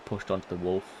argument for getting pushed onto the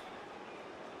wolf.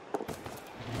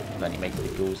 Then you make the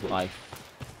ghoul's life.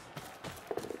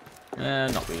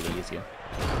 Not really easier.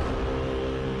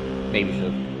 Maybe we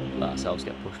should let ourselves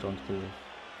get pushed onto the wolf.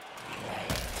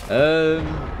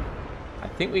 I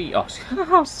think we... Oh,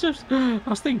 I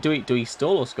was thinking, do we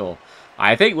stall or score?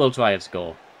 I think we'll try and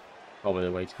score. Probably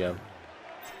the way to go.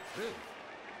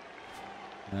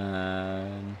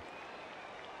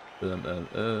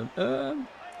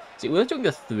 See, we're doing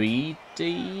the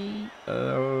 3D.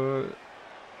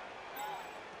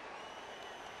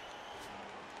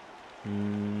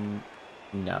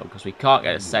 No, because we can't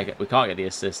get a second. We can't get the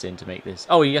assist in to make this.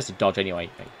 Oh, he has to dodge anyway.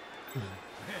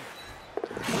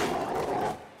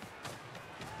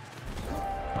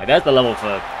 Right, there's the level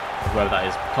for whoever that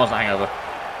is. Constant hangover.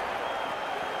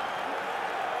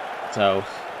 So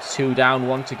 2 down,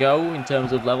 1 to go in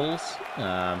terms of levels.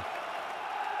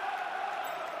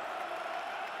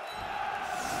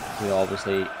 We're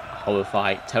obviously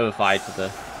terrified for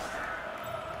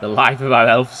the life of our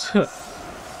elves.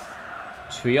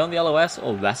 Tree on the LOS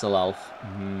or Wrestle Elf?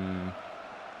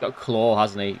 Got Claw,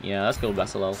 hasn't he? Yeah, let's go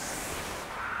Wrestle Elf.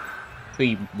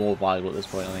 Tree more valuable at this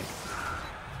point, I think.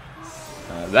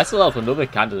 Wrestle Elf, another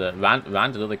candidate. Rand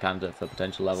another candidate for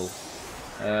potential level.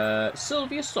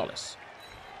 Sylvia Solace.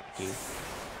 Thank you.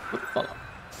 Good follow.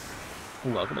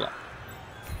 Welcome along.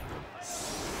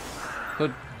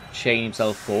 Could chain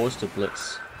himself forwards to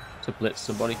blitz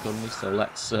somebody, couldn't we? So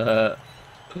let's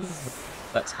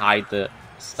hide the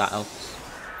stat elves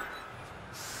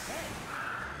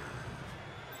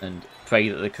and pray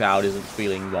that the crowd isn't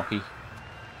feeling rocky.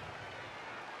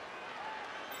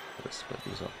 Let's split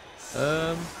these up.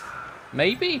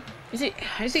 Maybe is it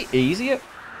easier?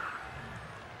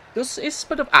 Is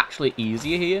split up actually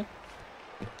easier here?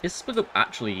 Is split up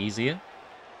actually easier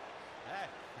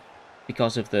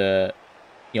because of the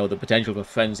the potential for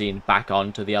frenzying back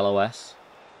onto the LOS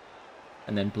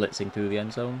and then blitzing through the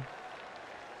end zone?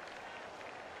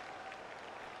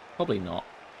 Probably not.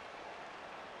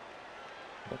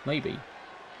 Well, maybe.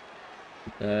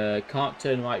 Can't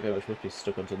turn right very much. Must be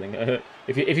stuck on something.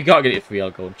 If you can't get it free, I'll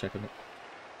go and check on it.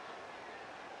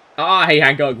 Ah, hey,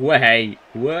 Hancock. Way.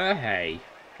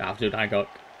 Afternoon, Hancock.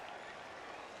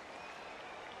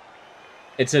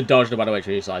 It's a dodge no matter which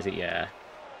way you slice it, yeah.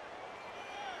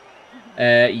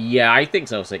 Yeah, I think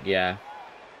so, Sick, yeah.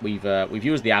 We've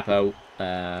used the Apo.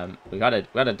 We had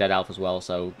a dead elf as well,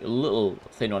 so a little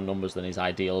thin on numbers than is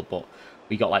ideal, but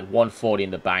we got like 140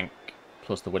 in the bank,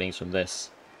 plus the winnings from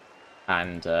this.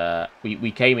 And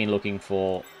we came in looking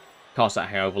for Cossack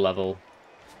Hangover level,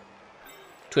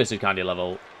 Twisted Candy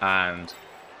level, and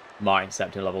Martin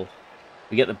Scepter level.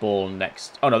 We get the ball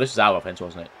next. Oh no, this is our offense,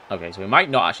 wasn't it? Okay, so we might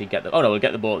not actually get the. Oh no, we'll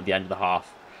get the ball at the end of the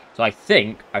half. So I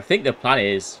think the plan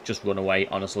is just run away.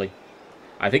 Honestly,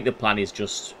 I think the plan is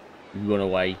just run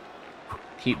away,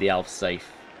 keep the elves safe,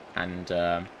 and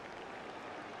then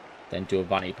do a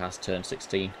vanity pass turn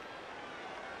 16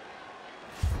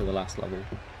 for the last level.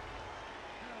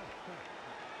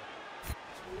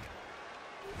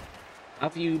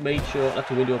 Have you made sure left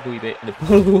the window up a wee bit and the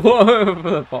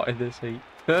for the pot in this heat?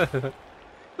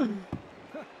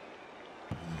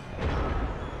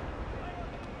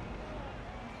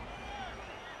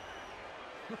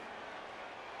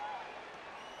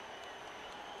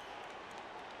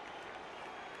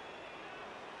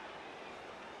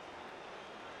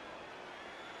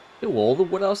 Do all the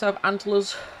wood elves have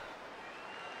antlers?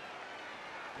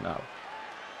 No.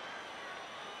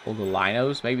 All the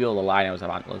linos? Maybe all the linos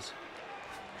have antlers.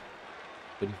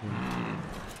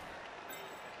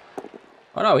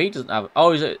 Oh no, he doesn't have.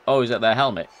 Oh, is it their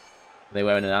helmet? Are they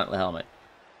wearing an antler helmet?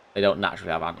 They don't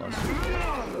naturally have antlers.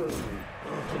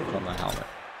 It's on their helmet.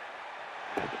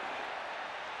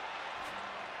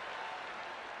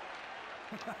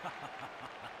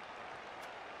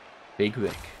 Big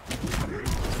Rick.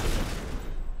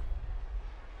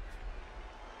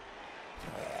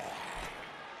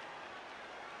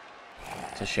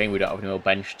 It's a shame we don't have no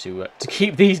bench to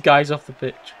keep these guys off the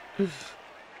pitch.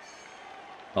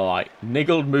 Alright,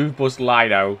 niggled move bust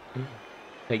Lino.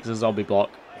 Takes a zombie block.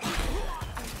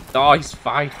 Oh, he's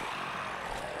fine.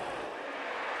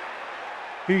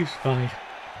 He's fine.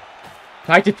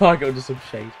 Tried to park it under some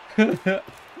shade.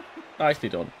 Nicely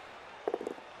done.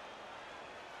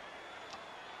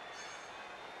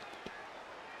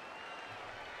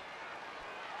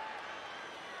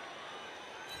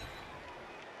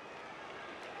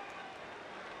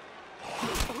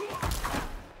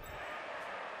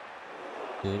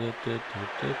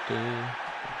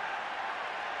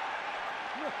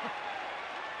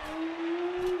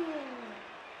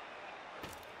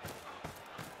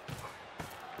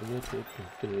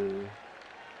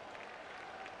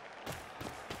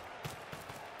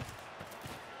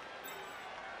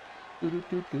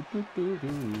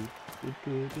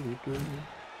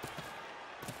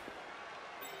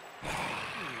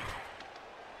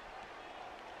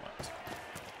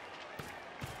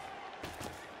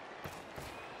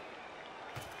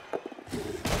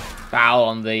 Foul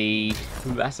on the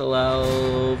Vessel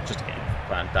Elf. Just a game.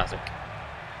 Fantastic.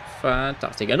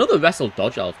 Fantastic. Another Vessel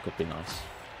Dodge Elf could be nice.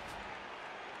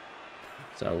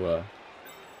 So,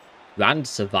 Rand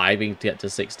surviving to get to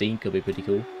 16 could be pretty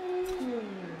cool.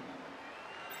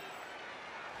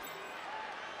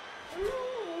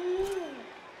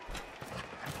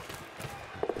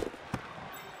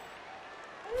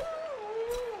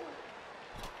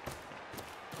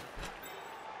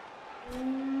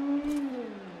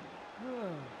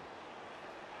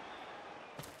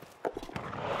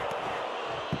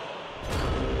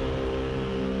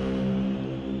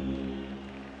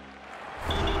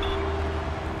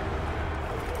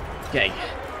 Okay,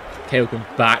 KO comes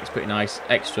back, it's pretty nice.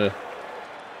 Extra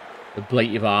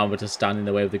ablative armor to stand in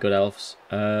the way of the good elves.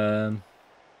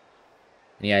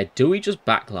 Yeah, do we just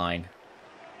backline?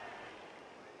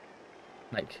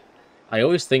 Like, I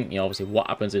always think, you know, obviously, what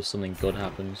happens if something good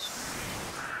happens?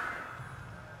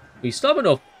 We still have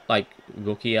enough, like,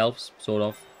 rookie elves, sort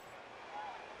of.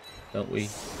 Don't we?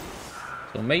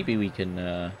 So maybe we can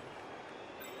go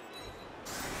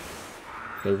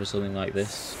for something like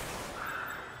this.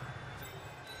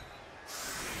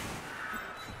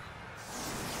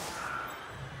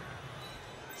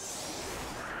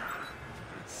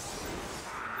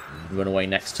 Run away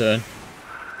next turn.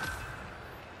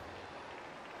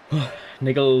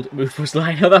 Niggled move first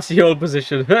line. Oh, that's the old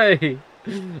position. Hey!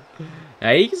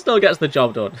 Hey, he still gets the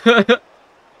job done.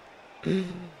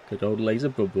 Good old laser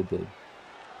boom boom boom.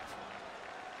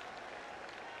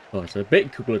 Oh, it's a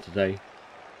bit cooler today.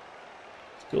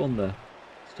 Still on the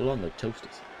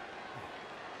toasters.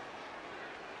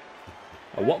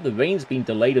 Oh, what? The rain's been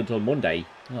delayed until Monday.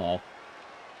 Oh.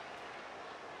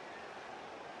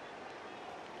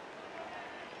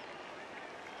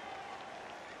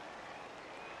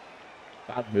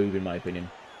 Bad move, in my opinion.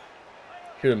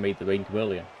 Should have made the rain come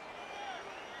earlier.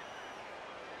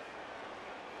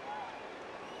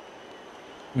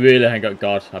 Really hang out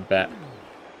God, I bet.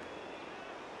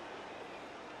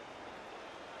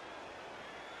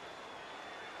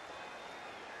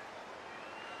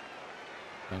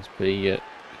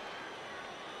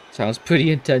 Sounds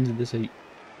pretty intense in this heat.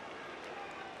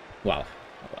 Well,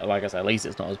 like I said, at least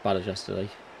it's not as bad as yesterday.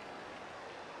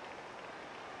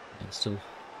 It's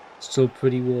still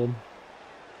pretty warm.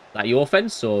 Is that your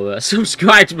fence or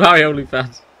subscribe to my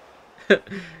OnlyFans?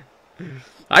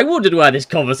 I wondered where this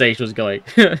conversation was going.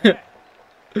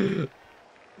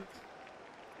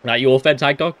 That your fence,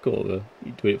 Hancock, or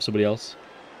you doing it for somebody else?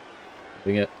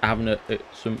 Having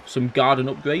some garden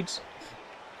upgrades.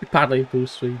 Paddling full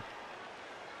stream.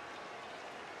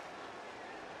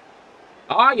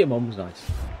 Ah, your mum's nice.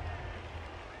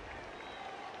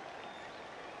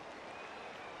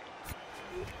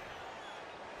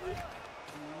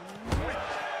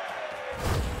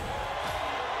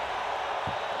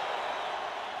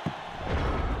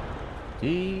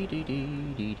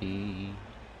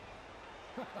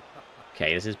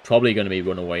 Okay, this is probably going to be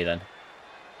Runaway then.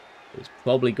 It's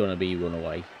probably going to be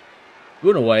Runaway.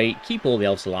 Runaway, keep all the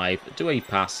elves alive, do a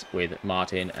pass with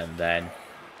Martin, and then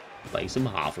play some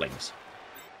halflings.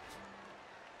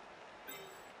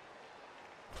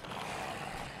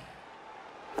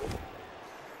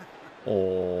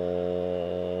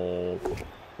 Oh,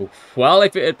 well,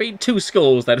 if it had been 2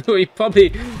 skulls, then we probably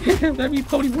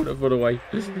would have run away.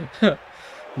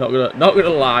 Not gonna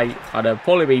lie, I'd have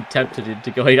probably been tempted into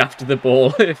going after the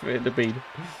ball if it had been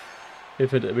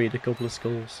a couple of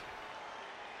skulls.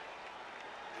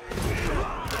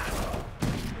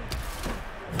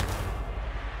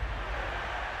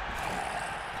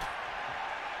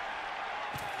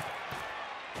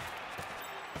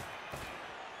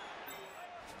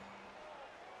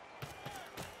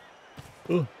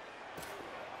 Oh.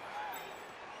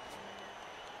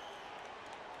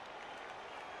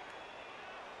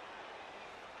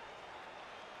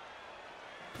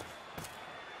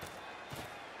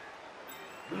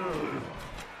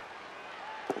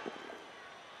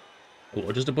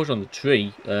 Oh, just a bush on the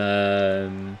tree. I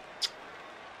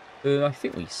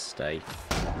think we stay.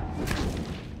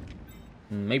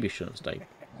 Maybe shouldn't stay.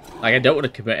 Like, I don't want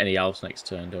to commit any elves next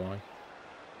turn, do I?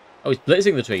 Oh, he's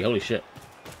blitzing the tree. Holy shit.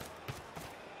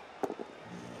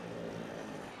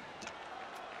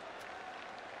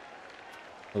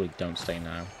 Probably don't stay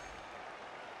now.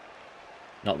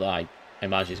 Not that I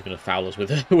imagine he's going to foul us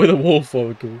with a wolf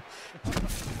or a ghoul.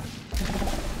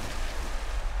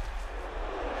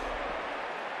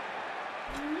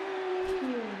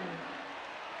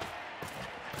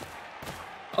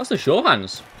 That's the sure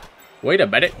hands. Wait a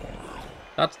minute.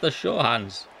 That's the sure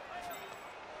hands.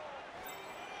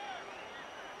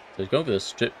 So he's going for the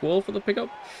strip wall for the pickup.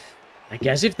 I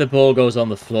guess if the ball goes on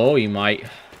the floor, he might.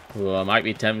 Well, I might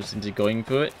be tempted into going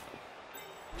for it.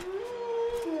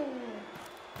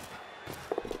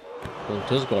 Well, it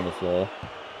does go on the floor.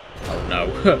 Oh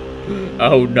no.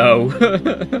 Oh no.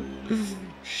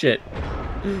 Shit.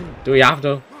 Do we have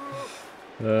to?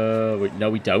 Wait, no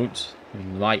we don't. I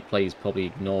mean, the right play is probably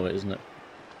ignore it, isn't it?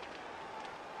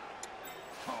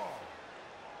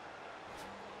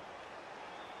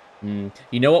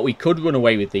 You know what? We could run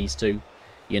away with these two.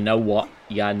 You know what?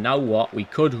 Yeah, know what? We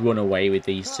could run away with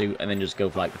these two and then just go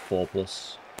for like the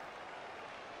 4+.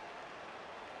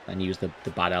 And use the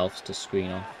bad elves to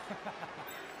screen off.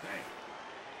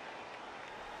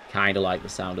 Kind of like the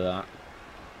sound of that.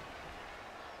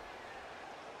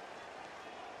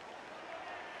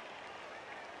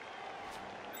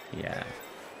 Yeah.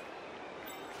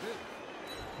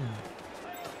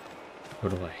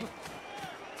 Run away.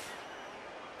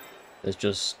 There's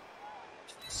just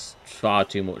far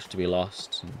too much to be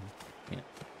lost. And, you know,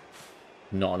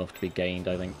 not enough to be gained,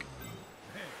 I think.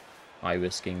 By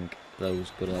risking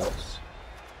those good elves.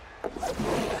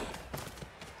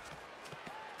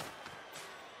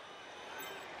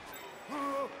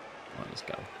 Let's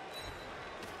go.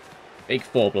 Big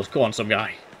 4+. Go on, some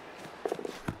guy.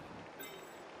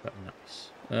 Very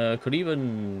nice. Could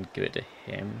even give it to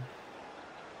him.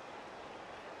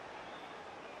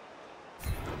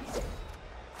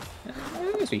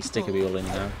 I guess we stick a wheel in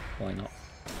now. Why not?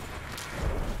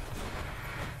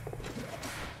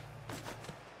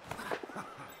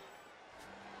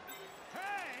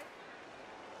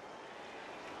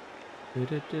 He's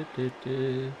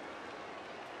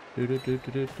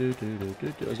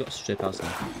got a strip house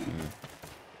now.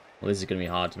 Well, this is going to be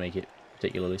hard to make it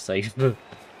particularly safe.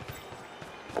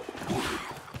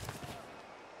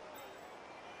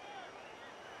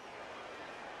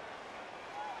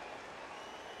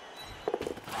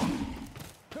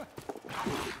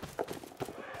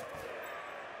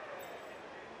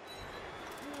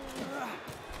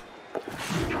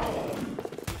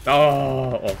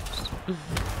 Oh.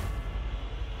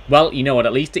 Well, you know what?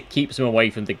 At least it keeps him away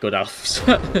from the good elves.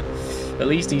 At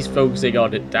least he's focusing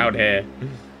on it down here.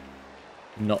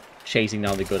 Not chasing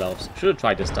down the good elves. Should have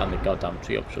tried to stand the goddamn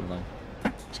tree up, shouldn't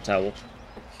I? It's terrible.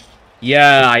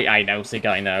 Yeah, I know, Sig.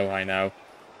 I know.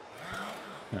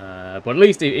 But at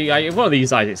least one of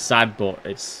these guys, it's sad, but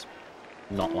it's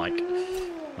not like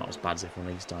not as bad as if one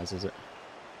of these dies, is it?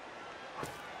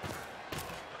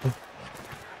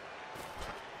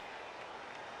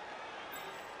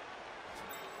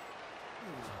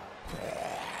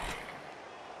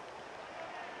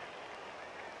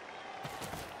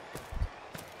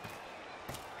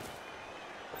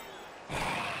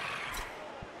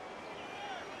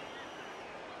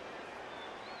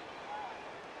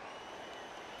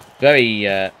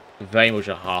 Very much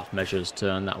a half measures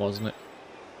turn, that, wasn't it?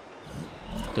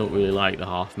 Don't really like the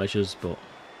half measures, but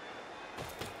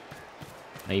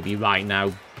maybe right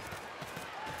now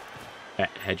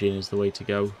hedging is the way to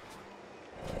go.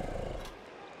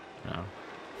 No.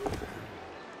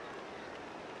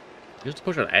 Just to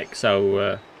push on X,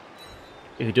 so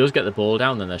if he does get the ball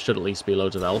down, then there should at least be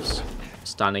loads of elves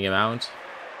standing around,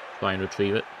 try and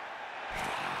retrieve it.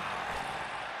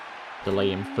 Delay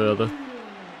him further.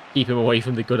 Keep him away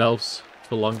from the good elves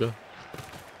for longer.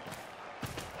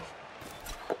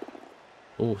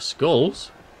 Oh, skulls?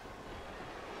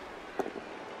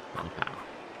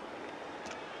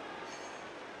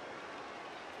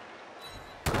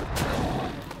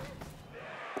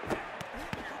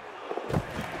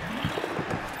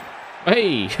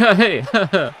 Hey, hey,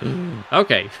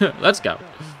 okay, let's go.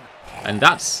 And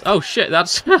that's, oh shit,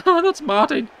 that's, that's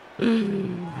Martin.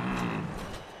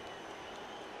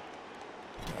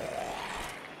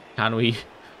 Can we,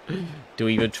 do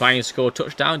we even try and score a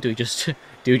touchdown? Do we just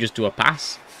do a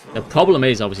pass? The problem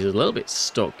is, obviously, he's a little bit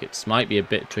stuck. It might be a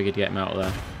bit tricky to get him out of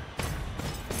there.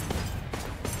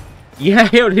 Yeah,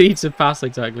 he only needs a pass,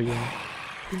 exactly. Yeah.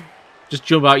 Just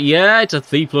jump out. Yeah, it's a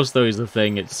 3+ though is the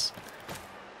thing. It's,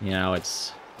 you know,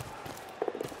 it's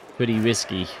pretty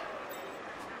risky.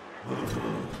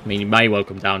 I mean, it may well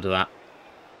come down to that.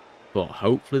 But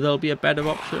hopefully there'll be a better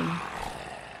option.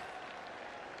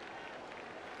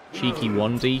 Cheeky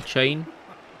 1D chain,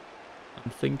 I'm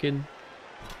thinking.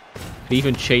 Could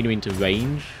even chain him into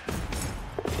range.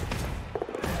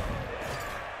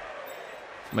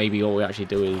 Maybe all we actually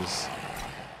do is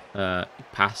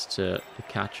pass to the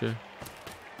catcher.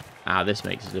 Ah, this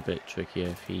makes it a bit trickier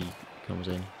if he comes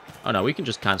in. Oh no, we can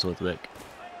just cancel with Rick.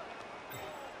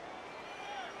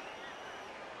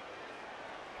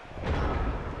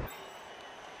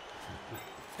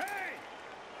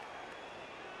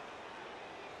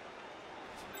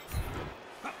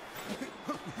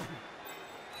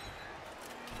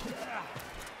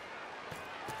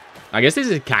 I guess this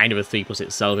is kind of a 3+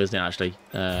 itself, isn't it? Actually,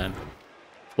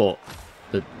 but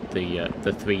the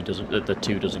 3 doesn't, the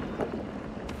 2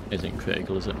 isn't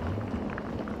critical, is it?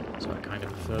 So I kind of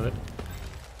prefer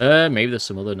it. Maybe there's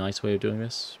some other nice way of doing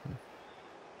this.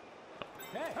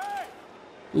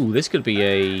 Ooh, this could be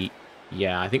a,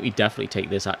 yeah. I think we definitely take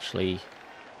this actually.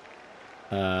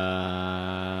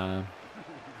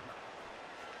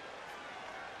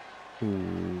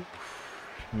 Ooh,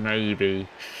 maybe.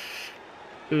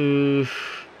 Ooh,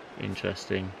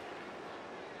 interesting.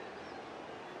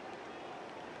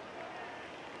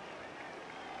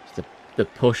 The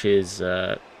push is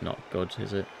not good,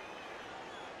 is it?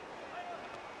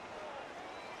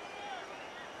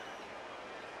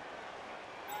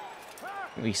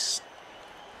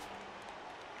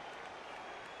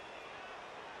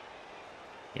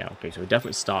 Yeah, okay, so we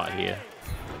definitely start here.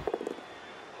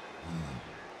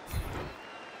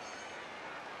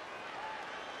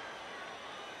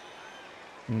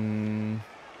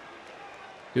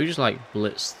 Do we just like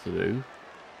blitz through?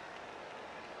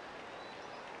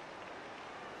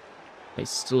 It's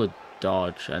still a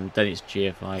dodge, and then it's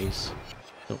GFIs.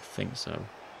 Don't think so.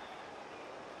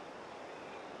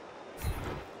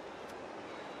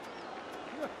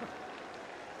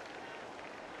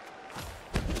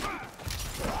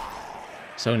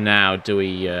 So now, do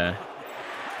we go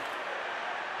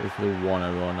for the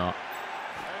 1-0 or not?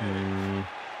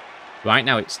 Right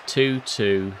now it's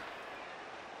 2-2.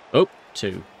 Oh,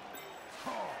 2.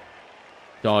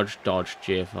 Dodge, dodge,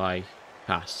 GFI,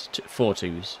 pass. 4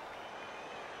 2s.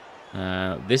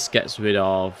 This gets rid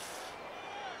of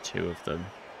 2 of them.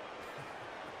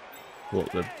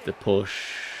 What, the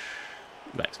push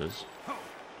vectors.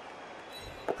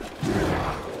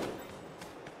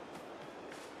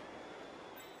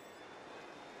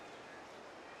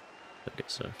 Don't get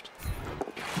surfed.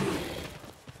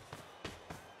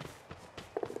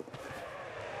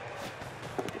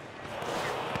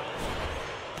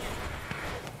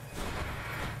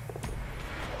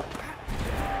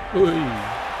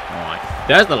 Alright,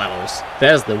 there's the levels.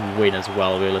 There's the win as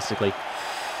well, realistically.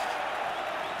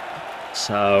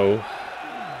 So,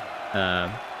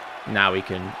 now we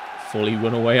can fully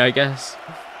run away, I guess.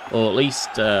 Or at least,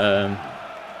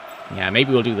 yeah,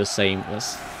 maybe we'll do the same.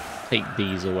 Let's take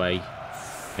these away.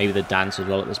 Maybe the dance as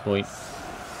well at this point.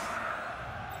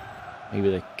 Maybe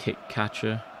the kick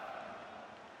catcher.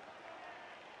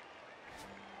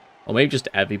 Or maybe just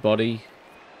everybody.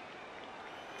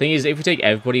 Thing is, if we take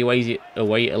everybody away,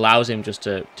 it allows him just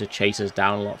to chase us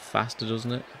down a lot faster,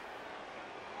 doesn't it?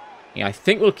 Yeah, I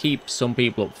think we'll keep some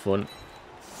people up front.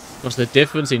 Because the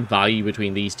difference in value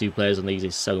between these two players and these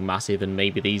is so massive, and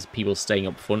maybe these people staying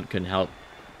up front can help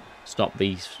stop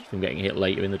these from getting hit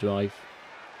later in the drive.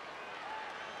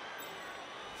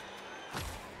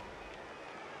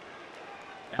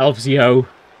 Elves, yo.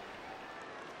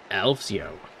 Elves,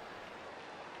 yo.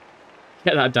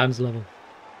 Get that dance level.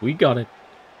 We got it.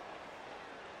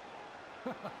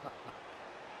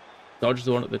 Dodge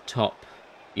the one at the top.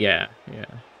 Yeah, yeah.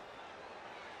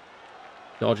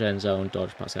 Dodge end zone,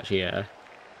 dodge pass catch, yeah.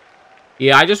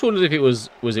 Yeah, I just wondered if it was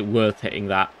it worth hitting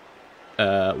that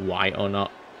white or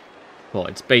not.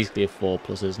 But it's basically a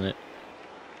 4+, isn't it?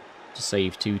 To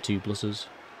save 2 2+.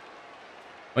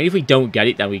 I mean, if we don't get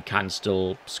it, then we can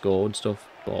still score and stuff,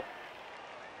 but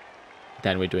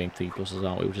then we're doing 3+,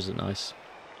 aren't we? Which isn't nice.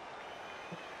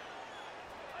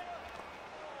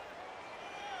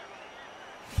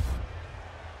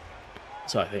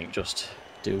 So I think just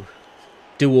do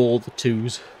all the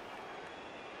 2s.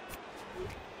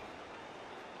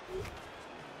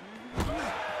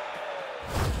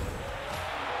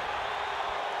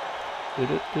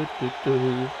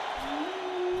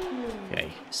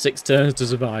 Okay, 6 turns to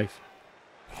survive.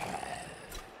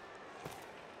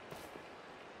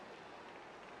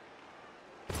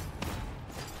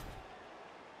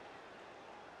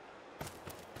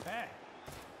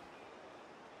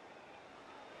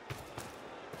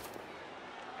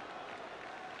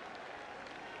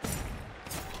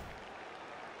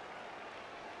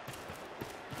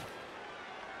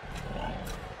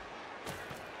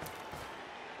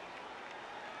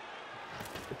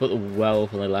 Put the well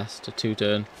for the last 2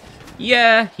 turn.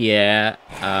 Yeah, yeah.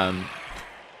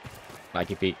 Like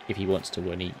if he wants to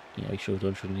win, he should have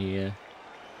done, shouldn't he? Yeah.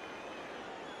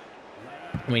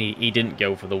 I mean, he didn't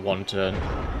go for the 1 turn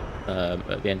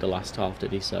at the end of last half,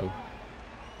 did he? So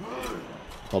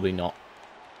probably not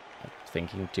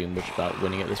thinking too much about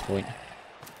winning at this point,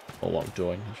 or what,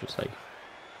 drawing, I should say.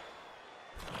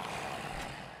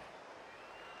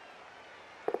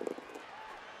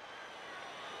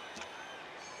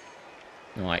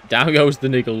 Alright, down goes the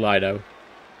Niggle Lido.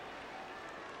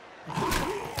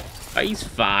 He's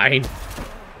fine.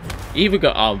 He even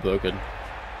got arm broken.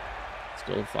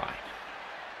 Still fine.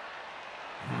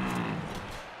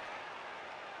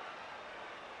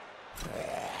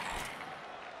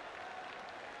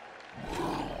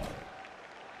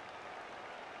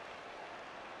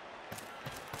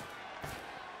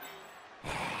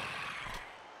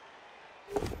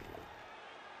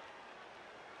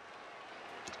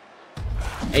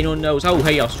 Anyone knows? Oh,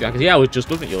 hey, Australia. Yeah, I was just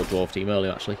looking at your dwarf team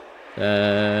earlier, actually.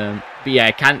 But yeah,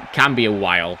 it can be a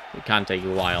while. It can take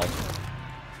a while.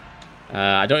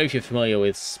 I don't know if you're familiar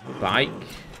with Spike.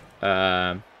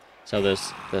 So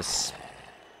there's the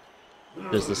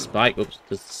Spike. Oops,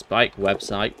 there's the Spike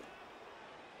website,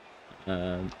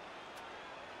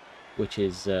 which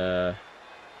is a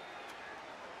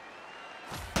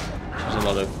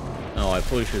lot of. Oh, I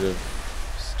probably should have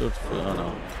stood for. Oh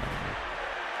no.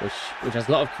 Which has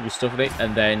a lot of cool stuff in it,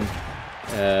 and then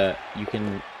you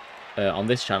can on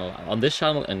this channel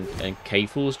and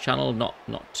K-Fool's channel, not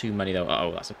too many though.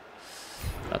 Oh,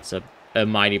 that's a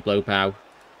mighty blow pow.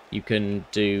 You can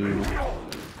do.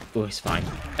 Oh, it's fine.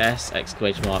 S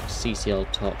exclamation mark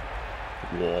CCL top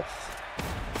dwarf,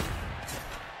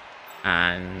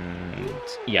 and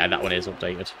yeah, that one is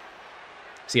updated.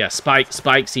 So yeah,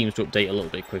 Spike seems to update a little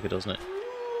bit quicker, doesn't it?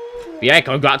 But yeah,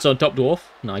 congrats on top dwarf.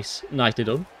 Nice, nicely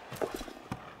done.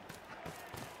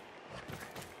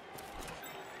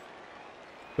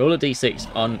 Roll a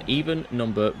d6 on even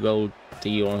number. Roll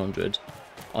d100.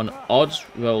 On odds,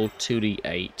 roll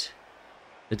 2d8.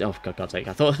 Oh, for God's sake!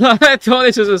 I thought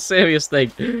this was a serious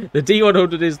thing. The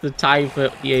d100 is the time for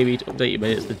EAB to update your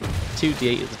minutes. The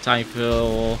 2d8 is the time for.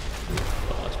 Oh,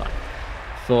 that's fine.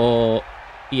 For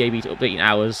EAB to update your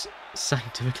hours.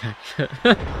 Scientific action.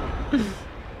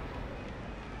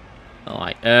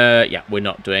 Alright, yeah, we're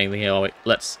not doing anything here, are we?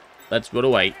 Let's run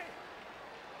away.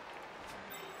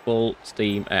 Full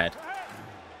steam ahead.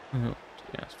 Oh, yeah,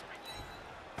 that's fine.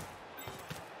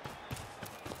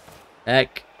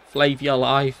 Heck, Flavia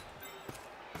live.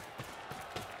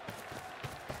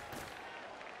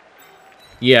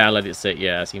 Yeah, let it sit.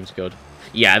 Yeah, seems good.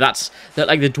 Yeah, that.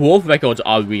 Like the dwarf records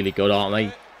are really good, aren't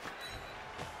they?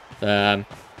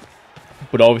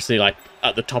 But obviously, like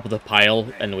at the top of the pile,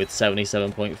 and with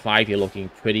 77.5, you're looking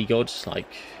pretty good. Like,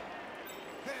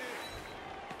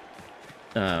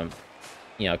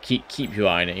 you know, keep your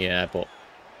eye on it. Yeah, but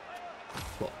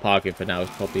parking for now is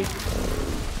probably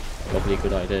a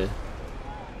good idea.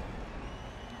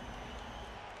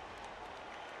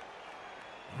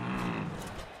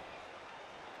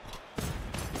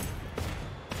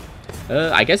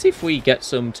 I guess if we get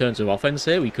some turns of offense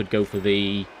here, we could go for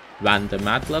the random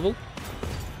mad level.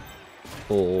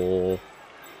 Or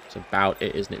it's about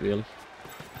it, isn't it, really?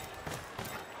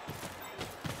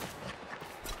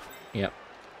 Yep.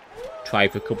 Try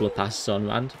for a couple of passes on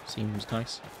Rand. Seems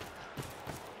nice.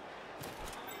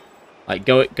 Like,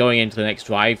 going into the next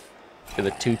drive with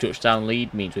a 2-touchdown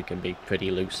lead means we can be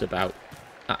pretty loose about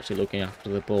actually looking after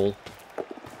the ball.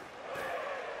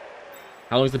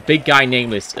 How long is the big guy name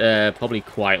list? Probably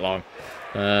quite long.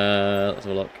 Let's have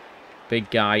a look. Big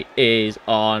guy is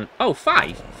on... Oh,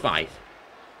 5. 5.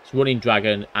 It's Running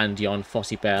Dragon, Andion,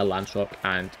 Fossy Bear, Lancerock,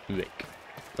 and Rick.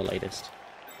 The latest.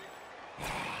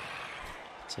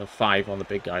 So 5 on the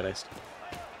big guy list.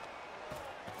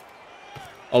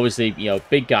 Obviously, you know,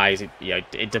 big guys,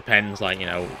 it depends, like, you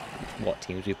know, what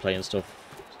teams we play and stuff.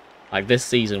 Like, this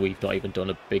season, we've not even done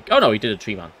a big... Oh, no, we did a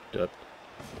tree man. But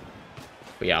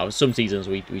yeah, some seasons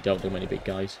we don't do many big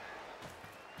guys.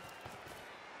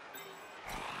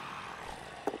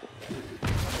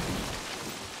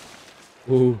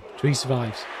 Ooh, tree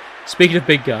survives. Speaking of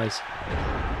big guys.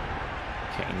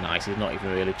 Okay, nice. He's not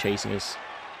even really chasing us.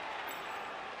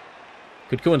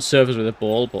 Could go and serve us with a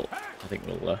ball, but I think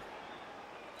we'll...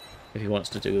 if he wants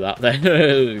to do that, then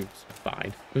it's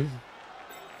fine.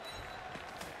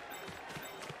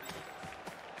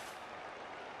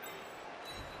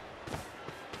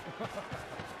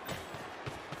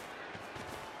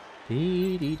 Let's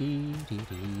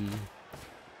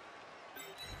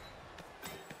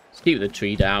keep the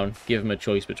tree down. Give him a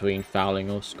choice between fouling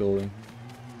or scoring.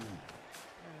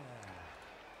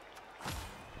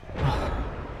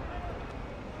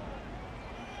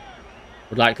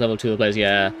 Would like level 2 of the players,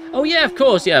 yeah. Oh yeah, of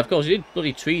course, yeah, of course. We did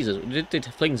bloody trees, we did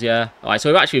flings, yeah. Alright, so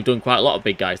we've actually done quite a lot of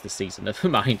big guys this season. Never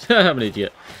mind. I'm an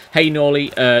idiot. Hey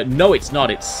Norley, no it's not,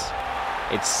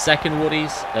 it's second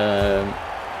woodies.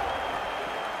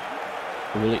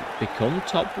 Will it become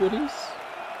top woodies?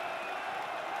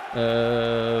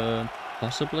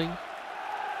 Possibly.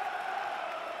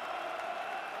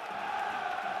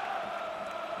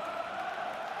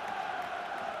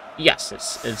 Yes,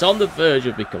 it's on the verge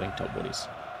of becoming top woodies.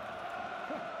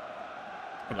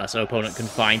 Unless our opponent can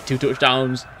find 2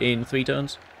 touchdowns in 3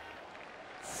 turns.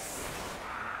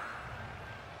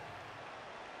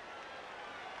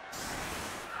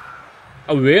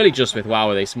 Oh, really? Just with WoW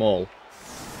are they small?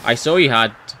 I saw he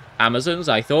had Amazons.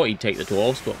 I thought he'd take the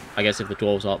Dwarves, but I guess if the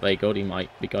Dwarves aren't very good, he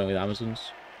might be going with Amazons.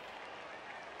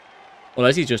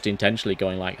 Unless he's just intentionally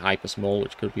going like hyper small,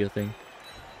 which could be a thing.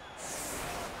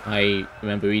 I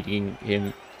remember reading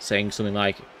him saying something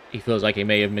like he feels like he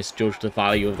may have misjudged the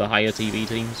value of the higher TV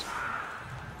teams.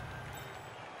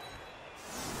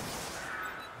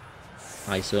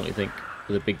 I certainly think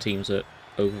the big teams are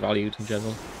overvalued in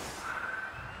general.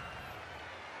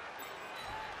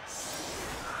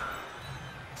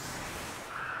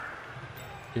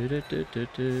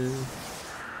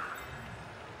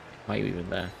 Why are you even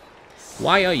there?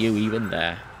 Why are you even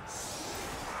there?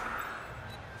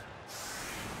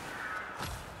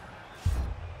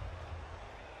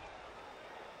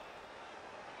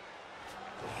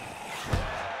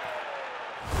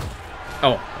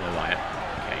 Oh, right.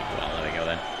 Okay, well, there we go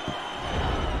then.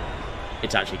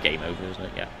 It's actually game over, isn't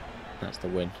it? Yeah, that's the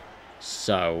win.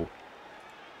 So,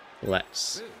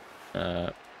 let's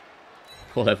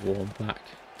pull everyone back.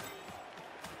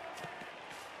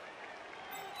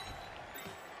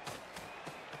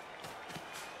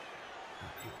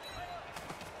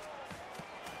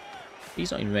 He's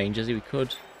not in range, is he? We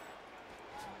could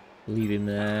leave him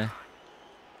there,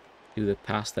 do the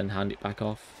pass, then hand it back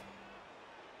off.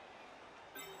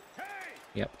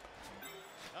 Yep.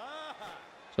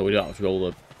 So we don't have to roll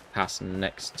the pass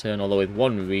next turn, although with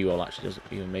one reroll actually doesn't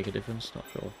even make a difference, not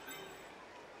sure.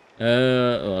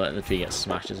 Well, letting the tree get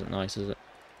smashed isn't nice, is it?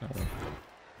 Oh, well.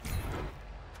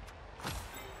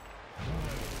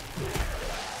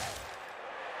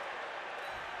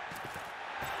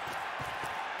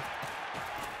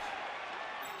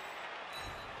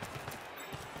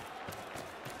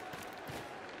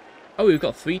 Oh, we've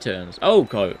got 3 turns. Oh, of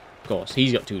course.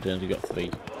 He's got 2 turns, we've got 3.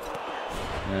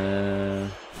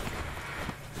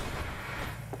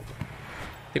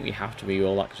 I think we have to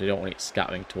reroll that because we don't want it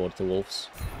scattering towards the wolves.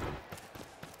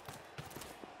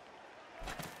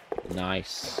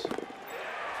 Nice.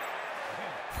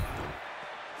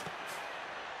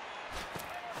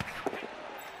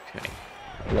 Okay.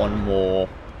 One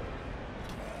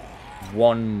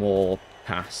more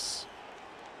pass.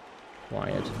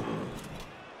 Wired.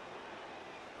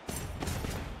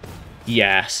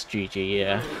 Yes, GG,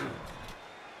 yeah.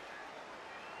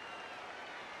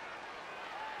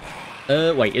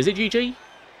 Wait, is it GG?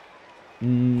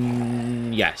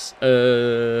 Yes.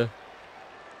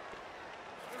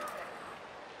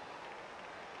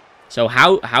 So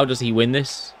how does he win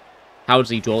this? How does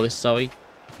he draw this, sorry?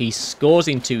 He scores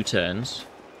in 2 turns.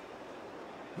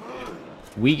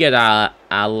 We get our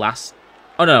last...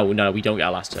 Oh, no, we don't get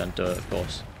our last turn, duh, of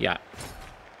course. Yeah.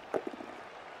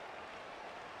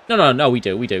 No, we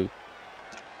do.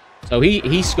 So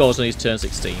he scores on his turn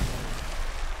 16.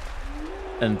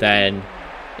 And then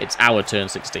it's our turn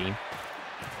 16.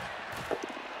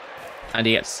 And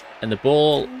the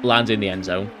ball lands in the end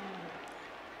zone.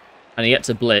 And he gets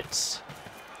a blitz.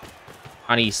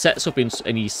 And he's set up in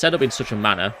such a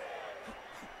manner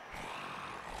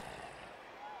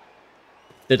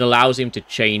that allows him to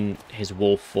chain his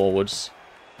wolf forwards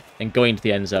and go into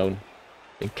the end zone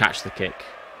and catch the kick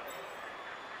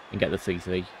and get the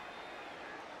 3-3.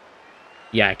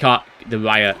 Yeah, the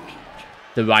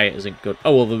riot isn't good.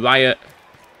 Oh well, the riot.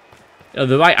 I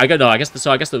don't know. I guess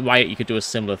the riot you could do a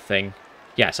similar thing.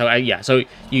 Yeah. So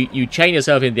you chain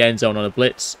yourself in the end zone on a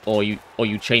blitz, or you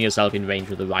chain yourself in range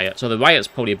with the riot. So the riot's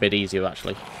probably a bit easier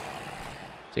actually.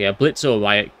 So yeah, blitz or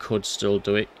riot could still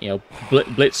do it. You know,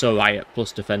 blitz or riot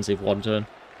plus defensive 1 turn.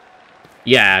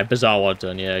 Yeah, bizarre 1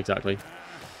 turn. Yeah, exactly.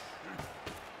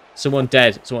 Someone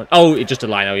dead. Someone. Oh, it's just a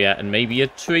lino. Yeah, and maybe a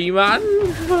tree man.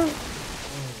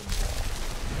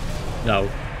 No.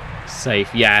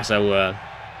 Safe. Yeah, so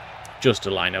just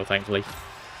a lino, thankfully.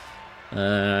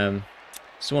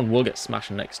 Someone will get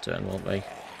smashed next turn, won't they?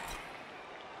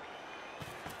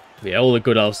 Yeah, all the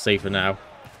good elves safer now.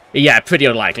 Yeah, pretty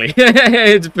unlikely.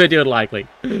 It's pretty unlikely.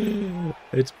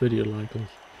 It's pretty unlikely.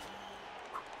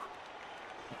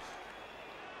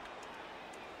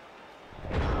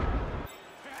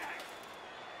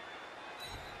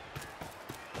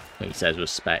 He says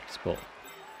respect, but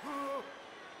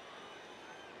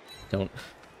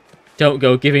don't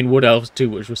go giving wood elves too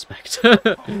much respect.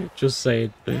 Just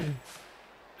saying.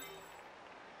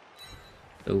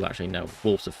 Oh, actually no.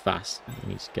 Wolves are fast. We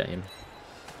need to get him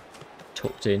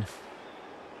tucked in.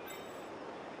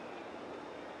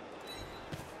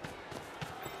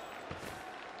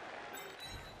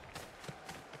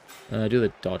 Do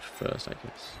the dodge first, I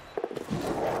guess.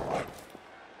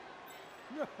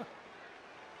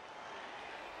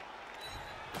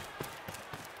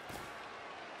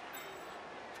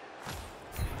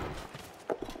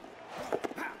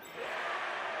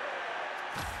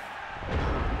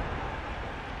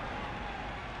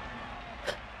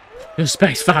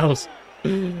 Respect fouls.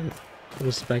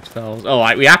 Respect fouls.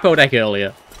 Alright, we Apo deck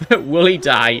earlier. Will he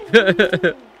die?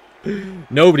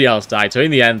 Nobody else died. So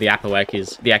in the end, the Ek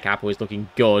Apo is looking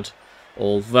good.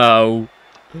 Although,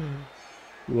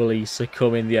 will he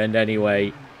succumb in the end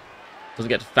anyway? Doesn't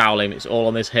get to foul him. It's all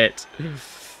on this hit.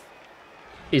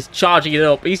 He's charging it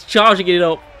up. He's charging it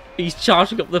up. He's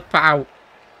charging up the POW.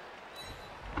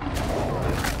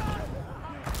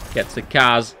 Gets the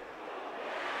Kaz.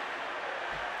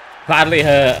 Badly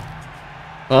hurt.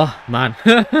 Oh, man.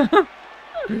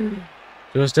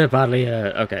 Just a badly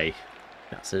hurt. Okay.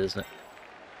 That's it, isn't it?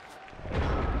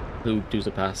 Who does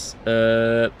the pass?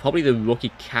 Probably the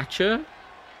rookie catcher.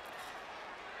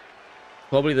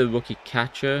 Probably the rookie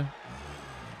catcher.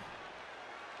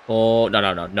 Or,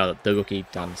 no, the rookie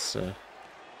dancer.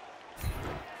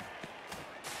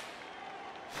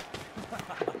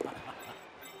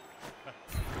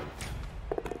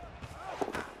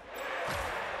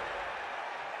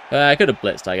 I could have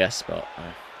blitzed, I guess, but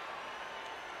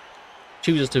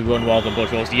chooses to run rather than push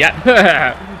wolves. Yeah,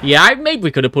 yeah. Maybe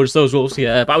we could have pushed those wolves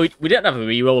here, but we didn't have a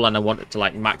reroll, and I wanted to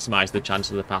like maximize the chance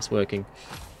of the pass working.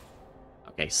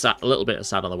 Okay, a little bit of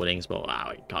sad on the winnings, but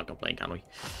wow, we can't complain, can we?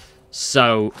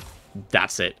 So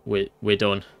that's it. We're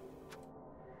done.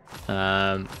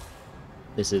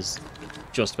 This is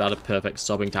just about a perfect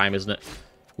stopping time, isn't it?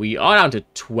 We are down to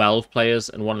 12 players,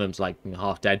 and one of them's like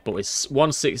half dead, but it's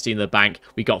 160 in the bank.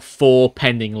 We got 4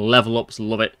 pending level ups,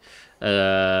 love it.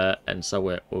 And so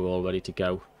we're all ready to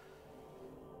go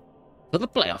for the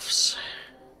playoffs.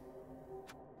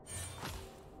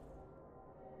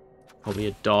 Probably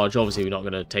a dodge. Obviously, we're not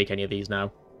going to take any of these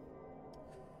now.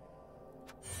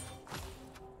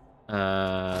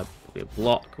 Probably a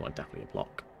block. Well, definitely a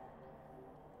block.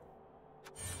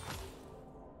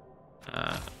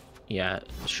 yeah,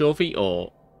 Shorty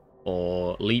or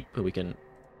Leap, we can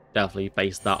definitely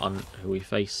base that on who we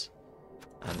face.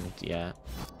 And yeah,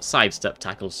 sidestep,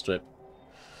 tackle, strip.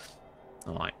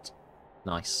 Alright,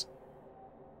 nice.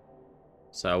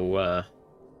 So,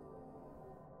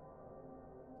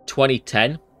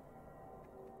 2010.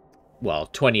 Well,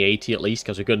 2080 at least,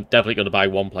 because we're definitely going to buy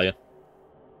one player.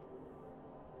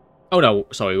 Oh no,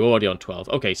 sorry, we're already on 12.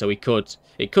 Okay, so it could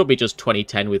be just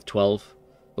 2010 with 12,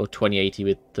 or 2080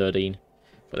 with 13.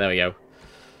 But there we go.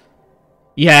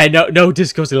 Yeah, no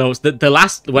discussing levels. The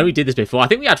last, when we did this before, I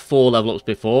think we had 4 level ups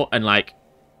before, and like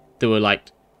there were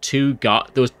like 2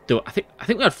 guard. I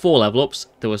think we had 4 level ups.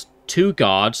 There was 2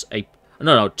 guards,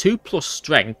 2 plus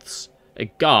strengths, a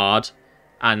guard,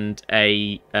 and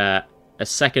a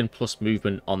second plus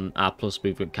movement on our plus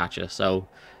movement catcher. So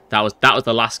that was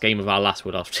the last game of our last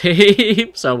Wood Off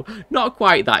team. So not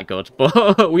quite that good,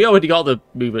 but we already got the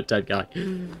movement 10 guy.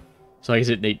 So I guess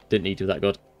it didn't need to be that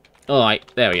good.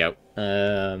 Alright, there we go.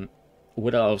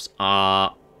 Wood Elves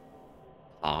are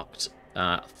parked.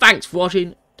 Thanks for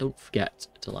watching. Don't forget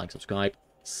to like, subscribe.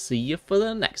 See you for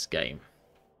the next game.